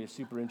 this is going to be a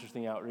super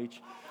interesting outreach.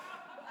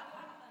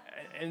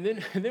 And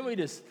then we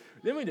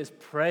just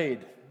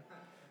prayed,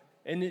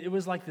 and it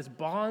was like this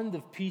bond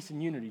of peace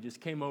and unity just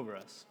came over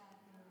us.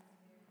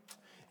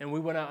 And we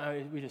went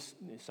out, we just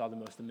saw the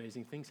most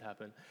amazing things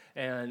happen.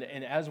 And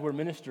as we're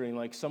ministering,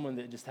 like someone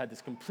that just had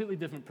this completely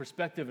different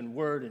perspective and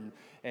word,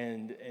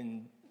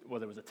 and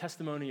whether it was a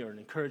testimony or an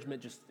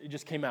encouragement, it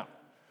just came out.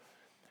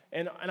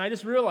 And I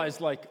just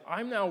realized, like,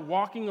 I'm now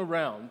walking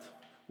around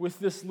with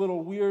this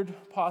little weird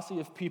posse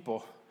of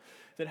people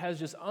that has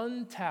just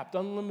untapped,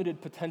 unlimited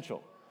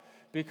potential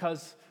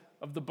because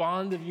of the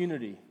bond of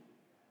unity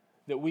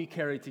that we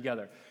carry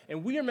together.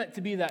 And we are meant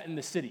to be that in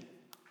the city.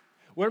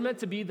 We're meant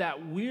to be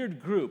that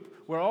weird group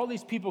where all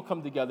these people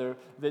come together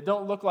that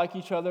don't look like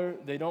each other,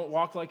 they don't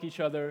walk like each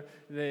other,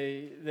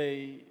 they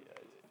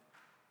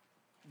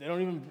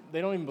don't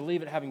even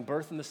believe in having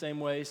birth in the same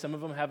way. Some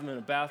of them have them in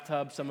a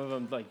bathtub. Some of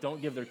them like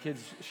don't give their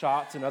kids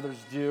shots, and others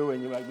do.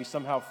 And we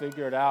somehow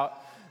figure it out.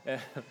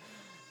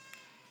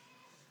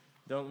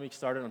 Don't get me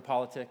started on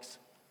politics.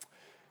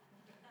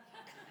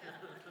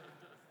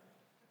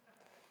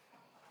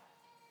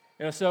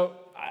 So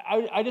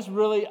I just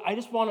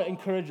want to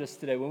encourage us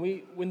today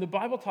when the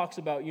Bible talks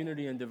about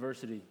unity and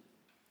diversity.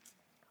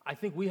 I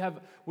think we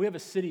have a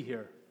city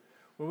here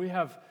where we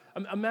have.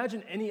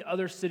 Imagine any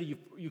other city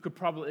you could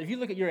probably, if you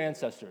look at your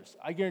ancestors,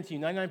 I guarantee you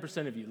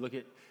 99% of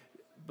you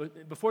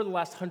but before the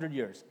last 100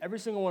 years, every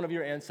single one of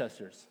your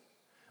ancestors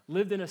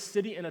lived in a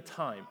city in a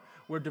time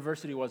where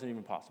diversity wasn't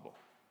even possible.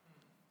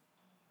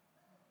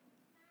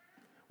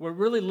 where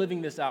really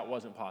living this out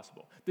wasn't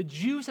possible. The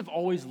Jews have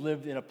always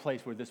lived in a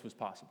place where this was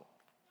possible.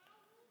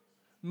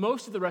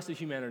 Most of the rest of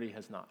humanity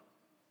has not.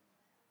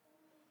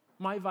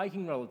 My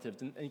Viking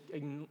relatives,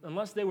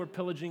 unless they were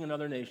pillaging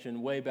another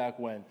nation way back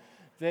when,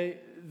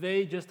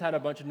 they just had a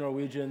bunch of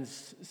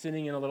Norwegians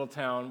sitting in a little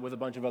town with a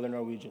bunch of other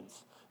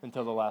Norwegians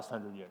until the last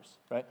 100 years,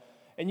 right?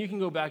 And you can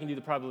go back and do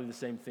probably the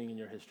same thing in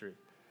your history.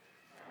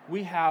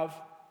 We have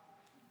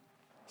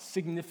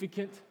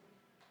significant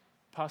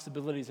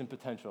possibilities and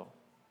potential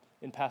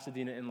in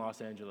Pasadena and Los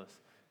Angeles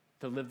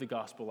to live the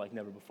gospel like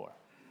never before.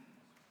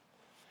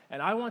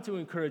 And I want to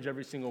encourage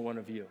every single one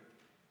of you.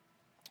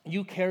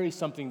 You carry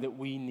something that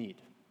we need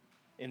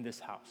in this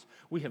house.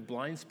 We have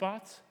blind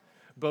spots,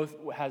 both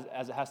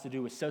as it has to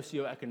do with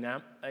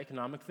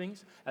socioeconomic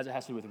things, as it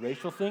has to do with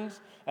racial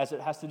things, as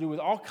it has to do with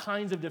all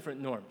kinds of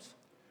different norms.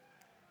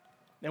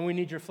 And we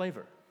need your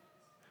flavor.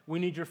 We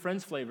need your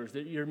friends' flavors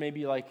that you're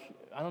maybe like,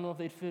 I don't know if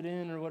they'd fit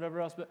in or whatever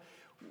else, but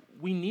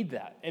we need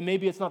that. And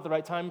maybe it's not the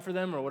right time for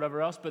them or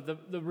whatever else, but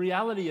the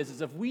reality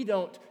is if we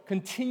don't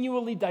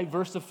continually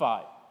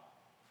diversify,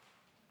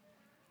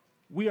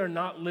 we are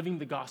not living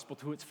the gospel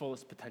to its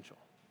fullest potential.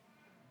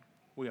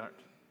 We aren't.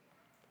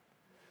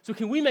 So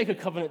can we make a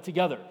covenant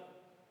together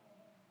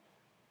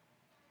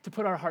to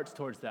put our hearts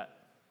towards that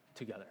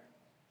together?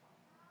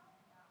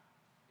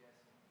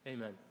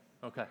 Amen.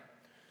 Okay.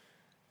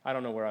 I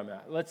don't know where I'm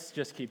at. Let's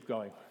just keep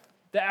going.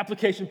 The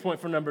application point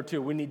for number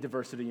 2, we need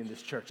diversity in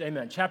this church.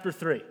 Amen. Chapter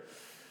 3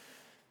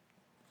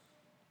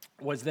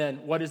 was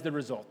then, what is the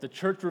result? The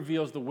church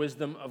reveals the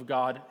wisdom of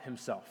God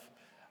himself.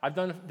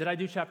 Did I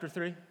do chapter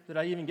 3? Did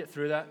I even get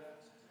through that?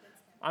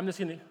 I'm just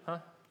going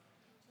to,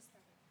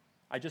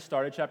 I just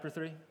started chapter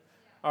 3?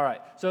 All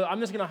right, so I'm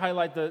just going to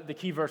highlight the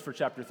key verse for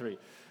chapter 3.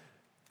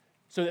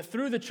 So that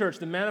through the church,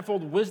 the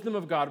manifold wisdom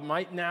of God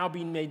might now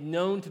be made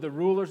known to the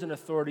rulers and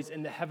authorities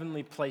in the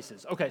heavenly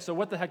places. Okay, so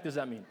what the heck does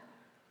that mean?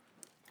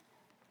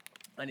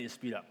 I need to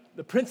speed up.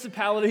 The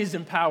principalities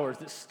and powers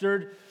that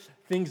stirred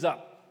things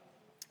up,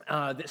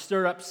 that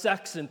stirred up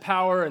sex and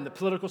power and the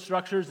political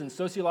structures and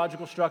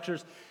sociological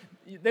structures,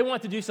 they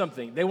want to do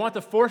something. They want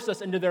to force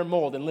us into their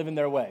mold and live in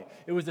their way.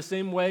 It was the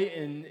same way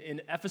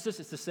in Ephesus.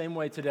 It's the same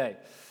way today.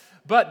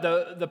 But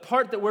the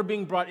part that we're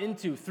being brought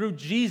into through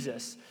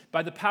Jesus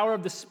by the power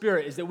of the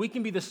Spirit is that we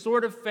can be the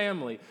sort of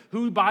family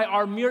who by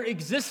our mere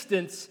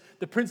existence,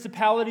 the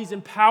principalities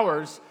and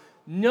powers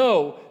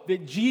know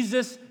that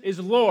Jesus is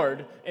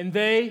Lord and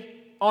they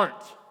aren't.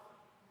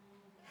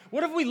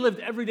 What if we lived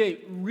every day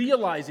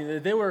realizing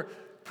that there were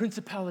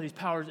principalities,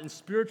 powers, and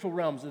spiritual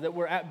realms that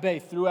were at bay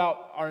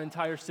throughout our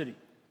entire city?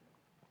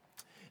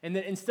 And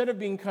that instead of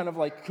being kind of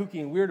like kooky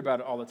and weird about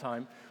it all the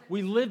time,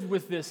 we lived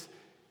with this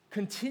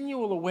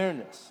continual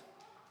awareness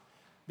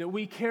that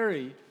we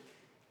carry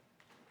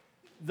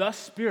the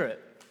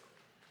Spirit,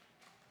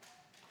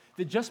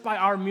 that just by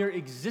our mere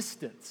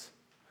existence,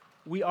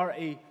 we are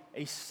a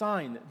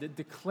sign that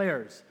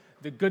declares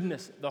the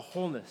goodness, the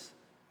wholeness,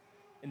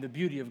 and the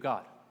beauty of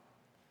God.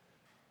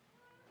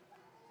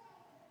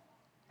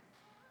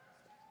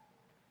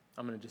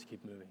 I'm going to just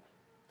keep moving.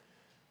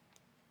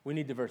 We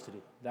need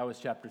diversity. That was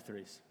chapter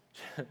 3's.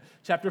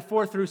 Chapter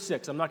 4 through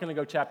 6. I'm not going to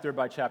go chapter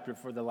by chapter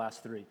for the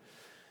last 3.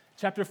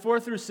 Chapter 4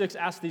 through 6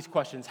 ask these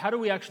questions. How do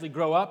we actually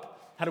grow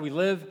up? How do we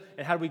live?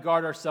 And how do we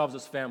guard ourselves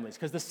as families?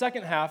 Because the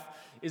second half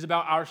is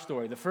about our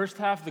story. The first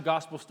half, the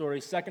gospel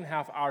story. Second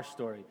half, our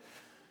story.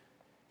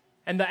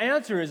 And the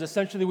answer is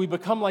essentially we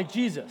become like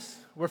Jesus.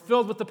 We're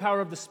filled with the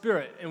power of the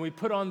Spirit, and we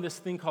put on this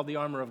thing called the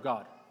armor of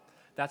God.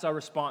 That's our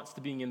response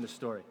to being in the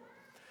story.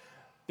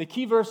 The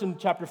key verse in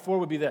chapter 4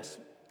 would be this.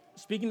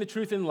 Speaking the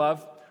truth in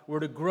love, we're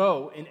to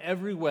grow in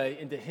every way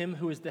into Him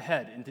who is the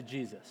head, into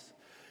Jesus.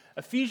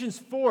 Ephesians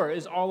 4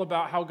 is all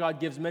about how God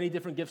gives many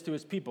different gifts to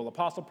His people,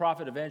 apostle,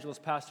 prophet,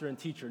 evangelist, pastor, and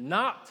teacher,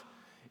 not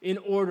in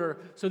order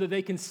so that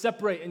they can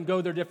separate and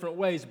go their different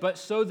ways, but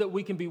so that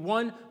we can be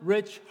one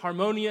rich,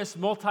 harmonious,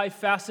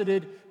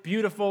 multifaceted,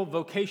 beautiful,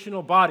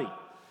 vocational body.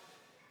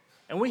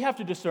 And we have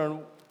to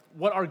discern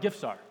what our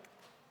gifts are.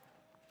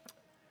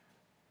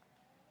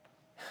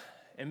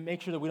 And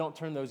make sure that we don't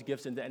turn those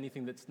gifts into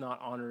anything that's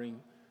not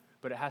honoring,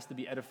 but it has to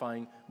be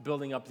edifying,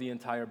 building up the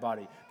entire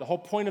body. The whole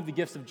point of the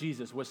gifts of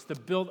Jesus was to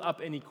build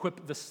up and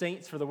equip the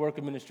saints for the work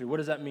of ministry. What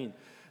does that mean?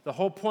 The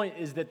whole point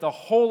is that the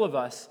whole of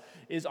us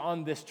is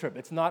on this trip.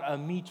 It's not a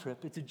me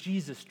trip, it's a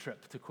Jesus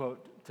trip, to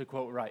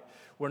quote Wright.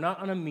 We're not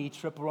on a me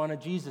trip, we're on a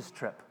Jesus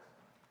trip,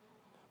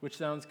 which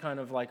sounds kind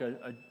of like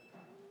a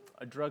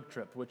drug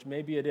trip, which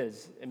maybe it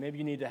is, and maybe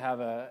you need to have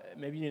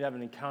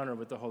an encounter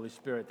with the Holy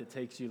Spirit that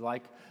takes you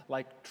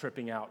like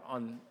tripping out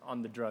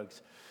on the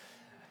drugs.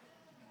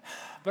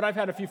 But I've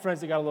had a few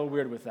friends that got a little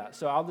weird with that,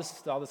 so I'll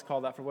just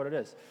call that for what it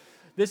is.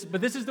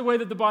 But this is the way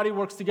that the body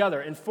works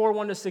together. In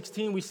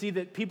 4:1-16, we see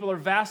that people are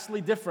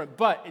vastly different,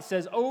 but it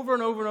says over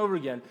and over and over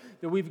again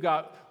that we've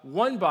got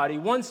one body,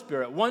 one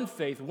spirit, one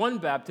faith, one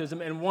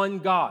baptism, and one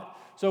God.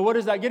 So what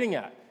is that getting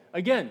at?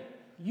 Again,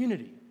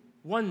 unity,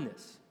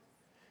 oneness.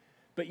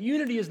 But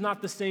unity is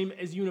not the same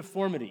as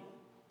uniformity.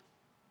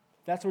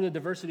 That's where the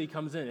diversity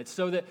comes in. It's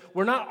so that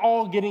we're not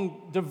all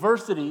getting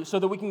diversity so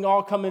that we can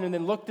all come in and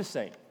then look the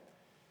same.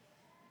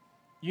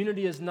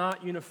 Unity is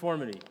not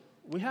uniformity.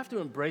 We have to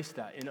embrace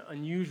that in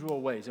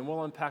unusual ways, and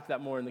we'll unpack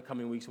that more in the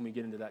coming weeks when we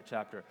get into that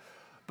chapter.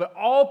 But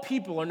all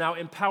people are now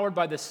empowered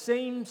by the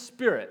same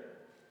Spirit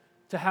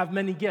to have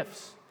many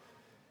gifts.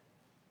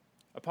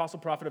 Apostle,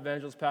 prophet,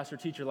 evangelist, pastor,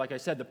 teacher, like I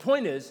said, the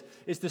point is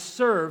to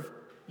serve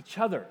each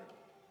other.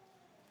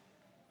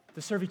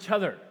 To serve each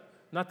other,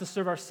 not to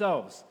serve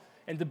ourselves,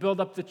 and to build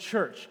up the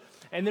church.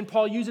 And then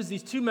Paul uses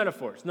these two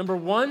metaphors. Number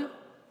one,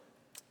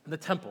 the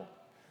temple,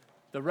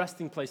 the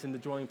resting place and the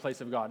dwelling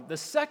place of God. The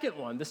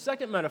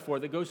second metaphor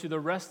that goes through the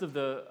rest of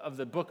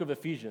the book of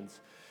Ephesians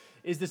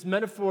is this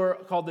metaphor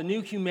called the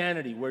new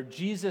humanity, where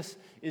Jesus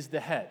is the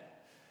head.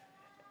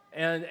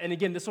 And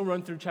again, this will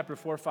run through chapter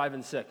 4, 5,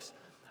 and 6.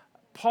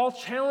 Paul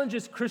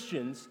challenges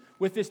Christians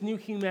with this new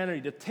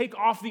humanity to take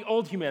off the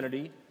old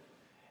humanity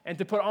and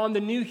to put on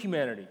the new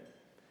humanity,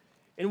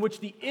 in which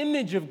the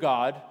image of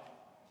God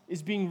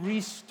is being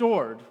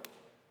restored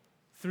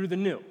through the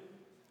new.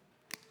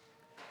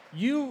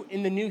 You,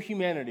 in the new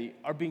humanity,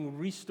 are being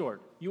restored.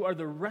 You are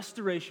the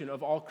restoration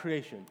of all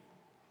creation.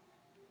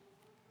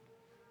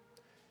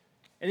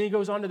 And then he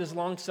goes on to this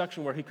long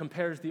section where he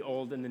compares the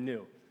old and the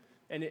new.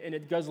 And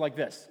it goes like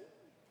this.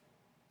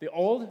 The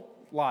old,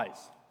 lies.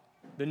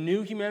 The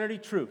new humanity,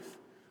 truth.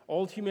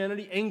 Old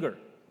humanity, anger.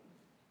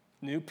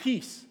 New,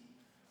 peace.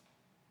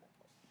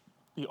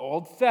 The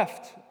old,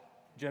 theft,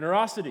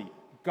 generosity,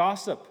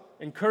 gossip,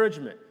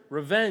 encouragement,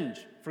 revenge,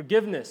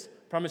 forgiveness,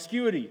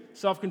 promiscuity,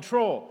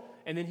 self-control.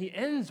 And then he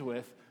ends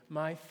with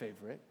my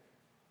favorite,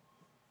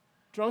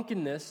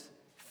 drunkenness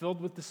filled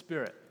with the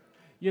Spirit.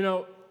 You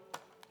know,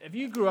 if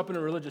you grew up in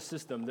a religious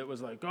system that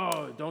was like,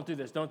 oh, don't do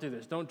this, don't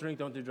drink,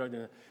 don't do drugs,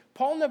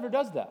 Paul never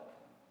does that.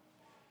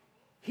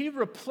 He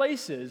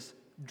replaces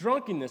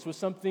drunkenness with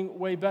something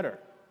way better.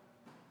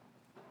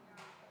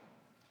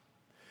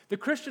 The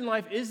Christian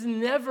life is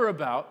never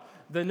about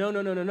the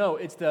no.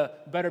 It's the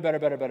better. Better.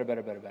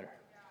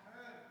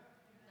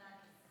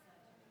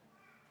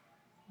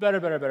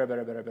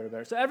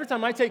 So every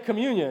time I take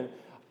communion,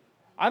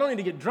 I don't need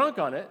to get drunk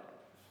on it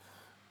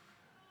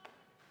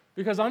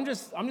because I'm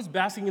just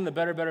basking in the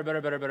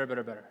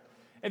better.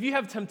 If you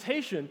have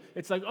temptation,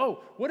 it's like,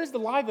 oh, what is the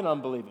lie that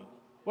I'm believing?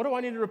 What do I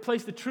need to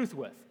replace the truth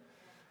with?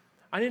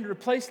 I need to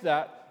replace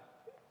that.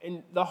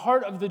 And the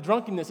heart of the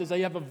drunkenness is that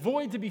you have a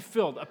void to be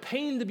filled, a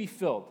pain to be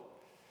filled.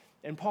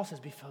 And Paul says,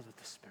 be filled with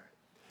the Spirit.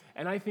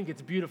 And I think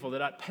it's beautiful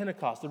that at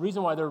Pentecost, the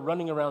reason why they're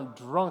running around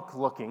drunk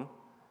looking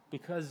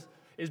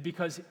is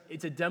because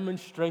it's a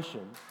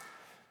demonstration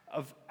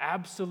of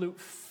absolute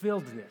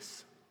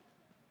filledness,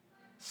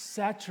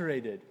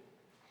 saturated,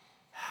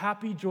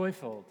 happy,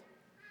 joy-filled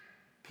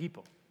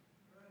people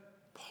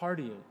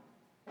partying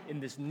in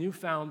this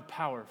newfound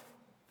power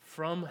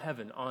from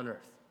heaven on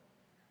earth.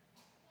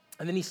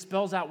 And then he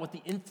spells out what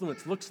the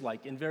influence looks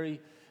like in very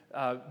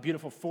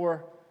beautiful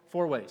four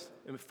ways,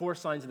 and 4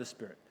 signs of the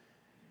Spirit.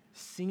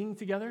 Singing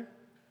together,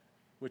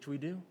 which we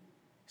do.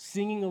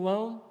 Singing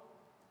alone,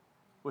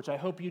 which I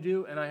hope you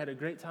do, and I had a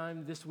great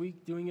time this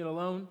week doing it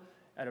alone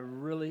at a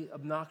really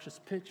obnoxious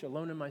pitch,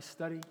 alone in my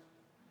study.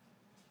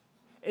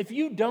 If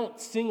you don't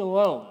sing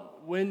alone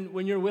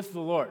when you're with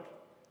the Lord,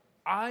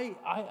 I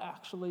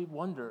actually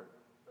wonder,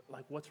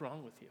 like, what's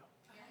wrong with you?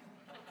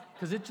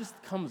 Because it just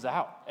comes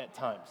out at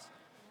times.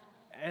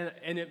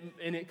 And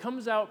it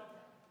comes out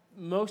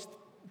most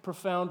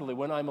profoundly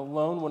when I'm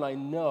alone, when I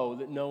know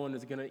that no one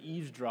is going to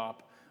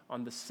eavesdrop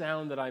on the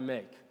sound that I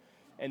make,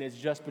 and it's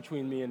just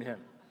between me and him.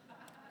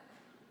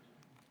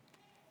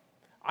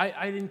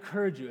 I'd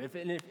encourage you, if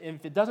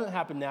it doesn't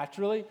happen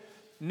naturally,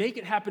 make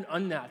it happen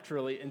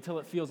unnaturally until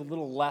it feels a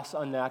little less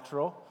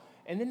unnatural,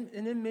 and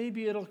then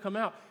maybe it'll come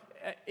out.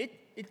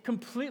 It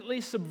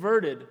completely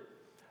subverted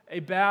a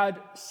bad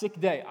sick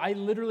day. I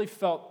literally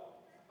felt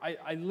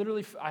I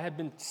had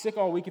been sick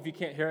all week, if you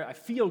can't hear it. I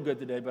feel good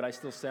today, but I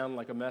still sound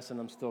like a mess and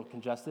I'm still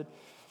congested.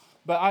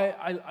 But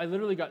I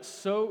literally got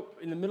so,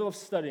 in the middle of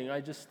studying,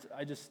 I just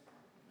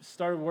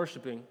started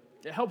worshiping.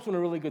 It helps when a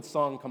really good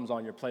song comes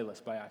on your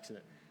playlist by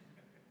accident.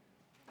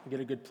 You get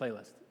a good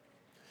playlist.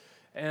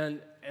 And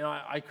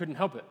I couldn't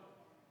help it.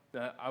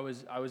 I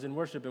was in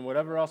worship, and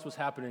whatever else was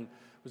happening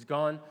was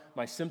gone.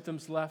 My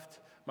symptoms left.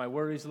 My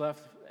worries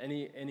left.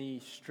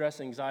 Any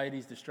stress,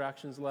 anxieties,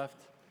 distractions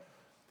left.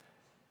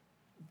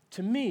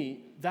 To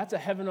me, that's a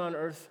heaven on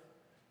earth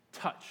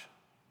touch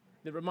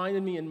that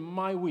reminded me in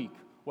my week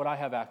what I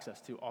have access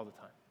to all the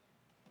time.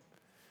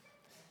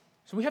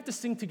 So we have to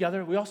sing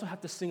together. We also have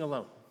to sing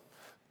alone.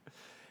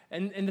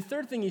 And the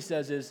third thing he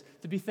says is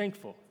to be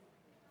thankful.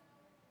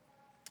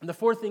 And the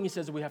fourth thing he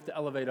says is we have to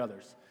elevate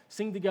others.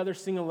 Sing together,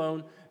 sing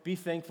alone, be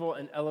thankful,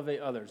 and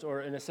elevate others.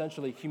 Or in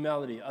essentially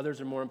humility, others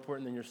are more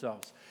important than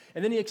yourselves.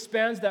 And then he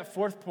expands that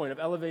fourth point of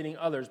elevating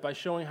others by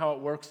showing how it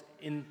works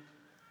in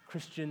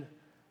Christian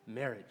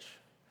marriage.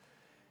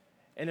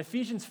 In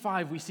Ephesians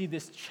 5, we see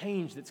this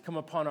change that's come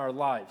upon our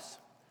lives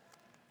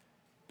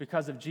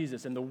because of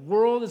Jesus. And the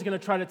world is going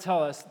to try to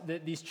tell us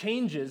that these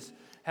changes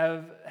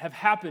have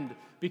happened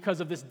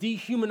because of this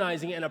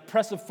dehumanizing and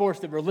oppressive force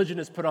that religion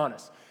has put on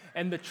us.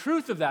 And the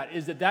truth of that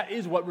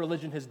is what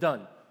religion has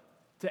done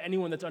to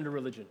anyone that's under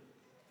religion.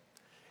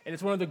 And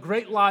it's one of the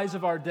great lies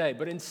of our day.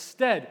 But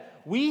instead,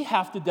 we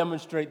have to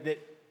demonstrate that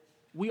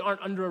we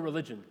aren't under a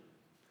religion.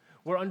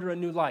 We're under a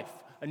new life,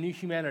 a new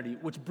humanity,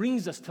 which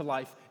brings us to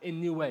life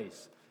in new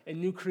ways, in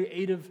new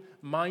creative,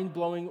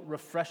 mind-blowing,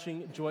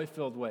 refreshing,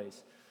 joy-filled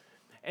ways.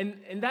 And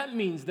that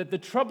means that the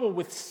trouble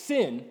with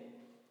sin,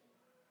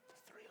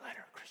 the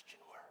three-letter Christian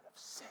word of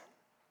sin,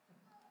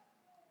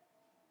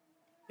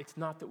 it's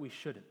not that we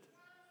shouldn't.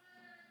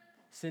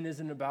 Sin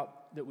isn't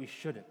about that we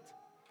shouldn't,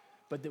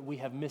 but that we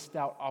have missed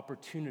out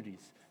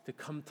opportunities to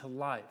come to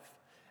life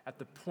at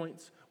the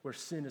points where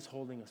sin is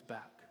holding us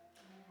back.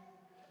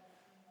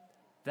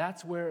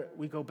 That's where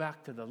we go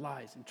back to the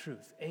lies and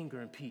truth, anger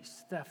and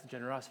peace, theft,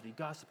 generosity,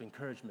 gossip,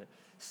 encouragement.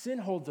 Sin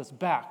holds us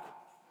back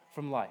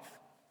from life.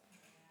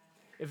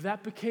 If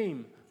that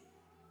became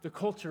the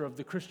culture of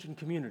the Christian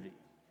community,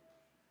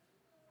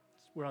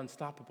 we're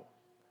unstoppable.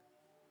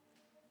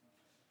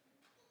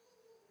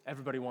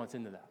 Everybody wants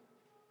into that.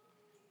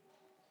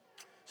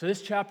 So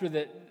this chapter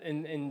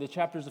in the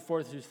chapters of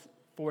 4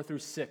 through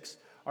 6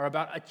 are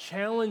about a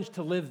challenge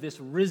to live this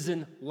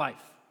risen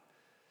life.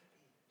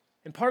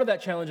 And part of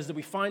that challenge is that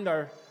we find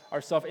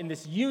ourselves in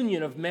this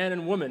union of man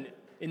and woman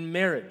in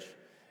marriage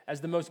as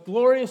the most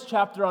glorious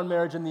chapter on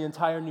marriage in the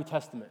entire New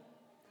Testament.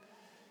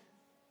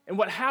 And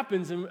what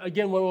happens, and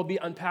again, what will be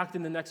unpacked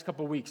in the next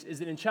couple of weeks, is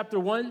that in chapter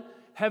 1,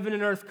 heaven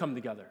and earth come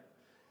together.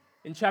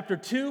 In chapter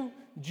 2,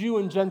 Jew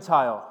and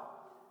Gentile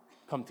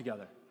come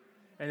together.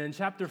 And in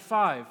chapter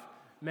 5,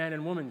 man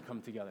and woman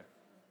come together.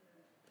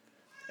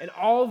 And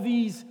all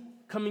these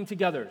coming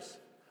togethers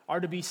are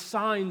to be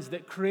signs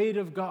that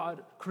Creator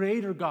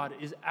God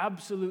is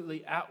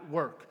absolutely at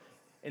work,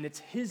 and it's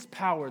His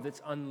power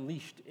that's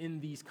unleashed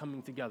in these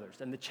coming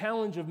togethers. And the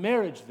challenge of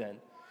marriage, then,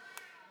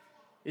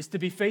 is to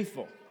be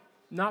faithful,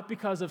 not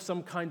because of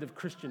some kind of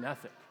Christian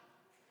ethic,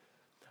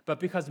 but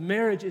because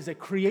marriage is a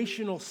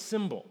creational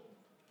symbol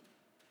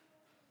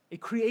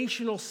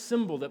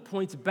that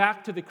points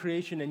back to the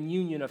creation and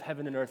union of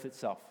heaven and earth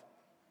itself.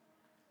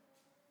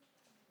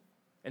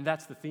 And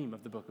that's the theme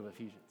of the book of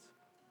Ephesians.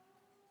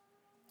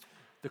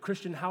 The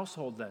Christian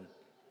household, then,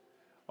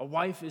 a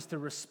wife is to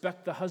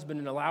respect the husband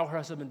and allow her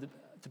husband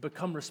to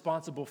become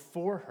responsible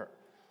for her.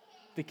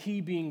 The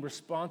key being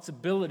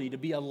responsibility to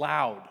be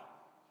allowed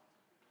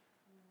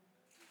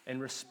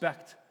and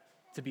respect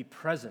to be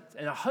present.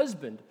 And a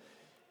husband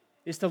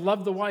is to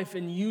love the wife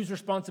and use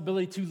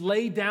responsibility to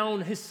lay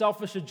down his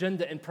selfish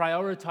agenda and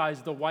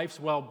prioritize the wife's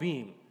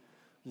well-being.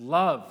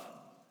 Love,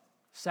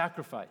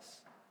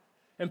 sacrifice.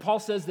 And Paul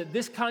says that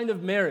this kind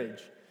of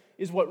marriage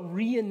is what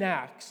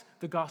reenacts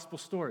the gospel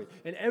story.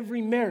 In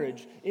every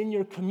marriage in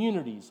your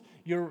communities,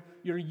 your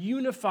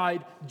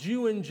unified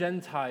Jew and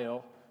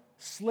Gentile,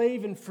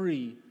 slave and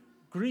free,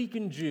 Greek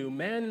and Jew,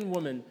 man and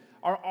woman,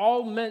 are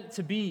all meant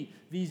to be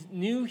these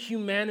new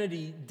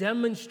humanity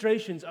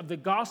demonstrations of the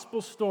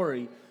gospel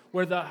story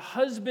where the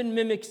husband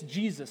mimics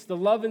Jesus, the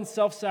love and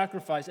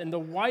self-sacrifice, and the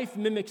wife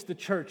mimics the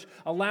church,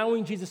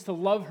 allowing Jesus to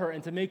love her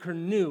and to make her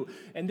new.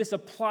 And this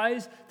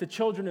applies to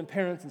children and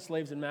parents and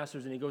slaves and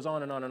masters, and he goes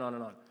on and on and on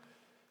and on.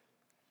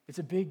 It's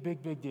a big,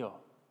 big, big deal.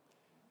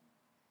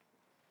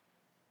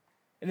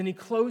 And then he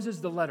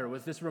closes the letter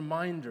with this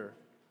reminder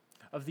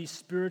of these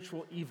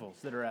spiritual evils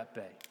that are at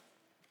bay.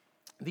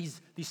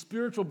 These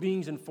spiritual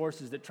beings and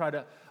forces that try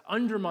to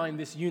undermine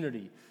this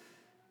unity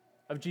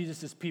of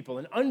Jesus' people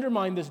and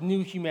undermine this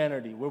new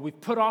humanity where we've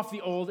put off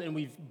the old and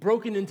we've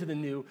broken into the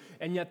new,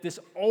 and yet this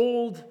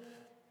old,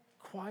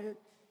 quiet,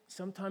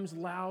 sometimes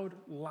loud,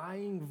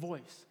 lying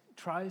voice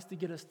tries to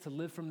get us to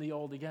live from the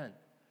old again.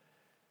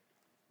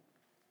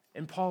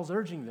 And Paul's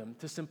urging them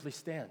to simply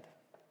stand.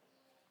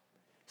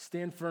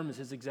 Stand firm is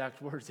his exact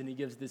words, and he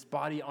gives this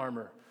body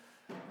armor,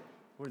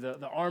 where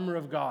the armor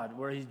of God,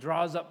 where he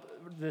draws up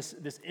this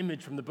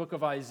image from the book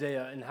of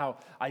Isaiah and how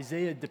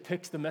Isaiah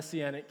depicts the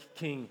Messianic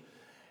king.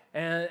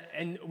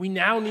 And we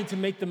now need to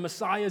make the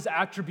Messiah's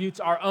attributes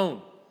our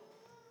own.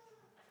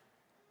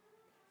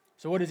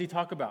 So what does he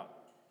talk about?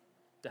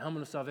 The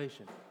helmet of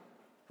salvation,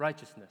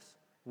 righteousness,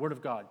 word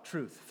of God,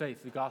 truth,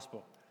 faith, the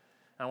gospel.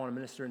 And I want to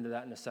minister into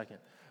that in a second.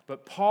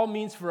 But Paul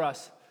means for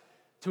us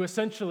to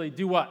essentially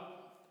do what?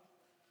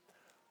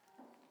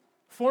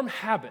 Form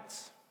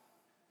habits.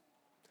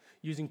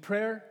 Using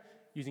prayer,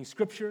 using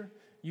scripture,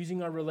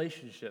 using our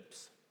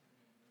relationships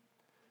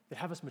that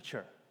have us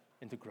mature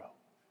and to grow.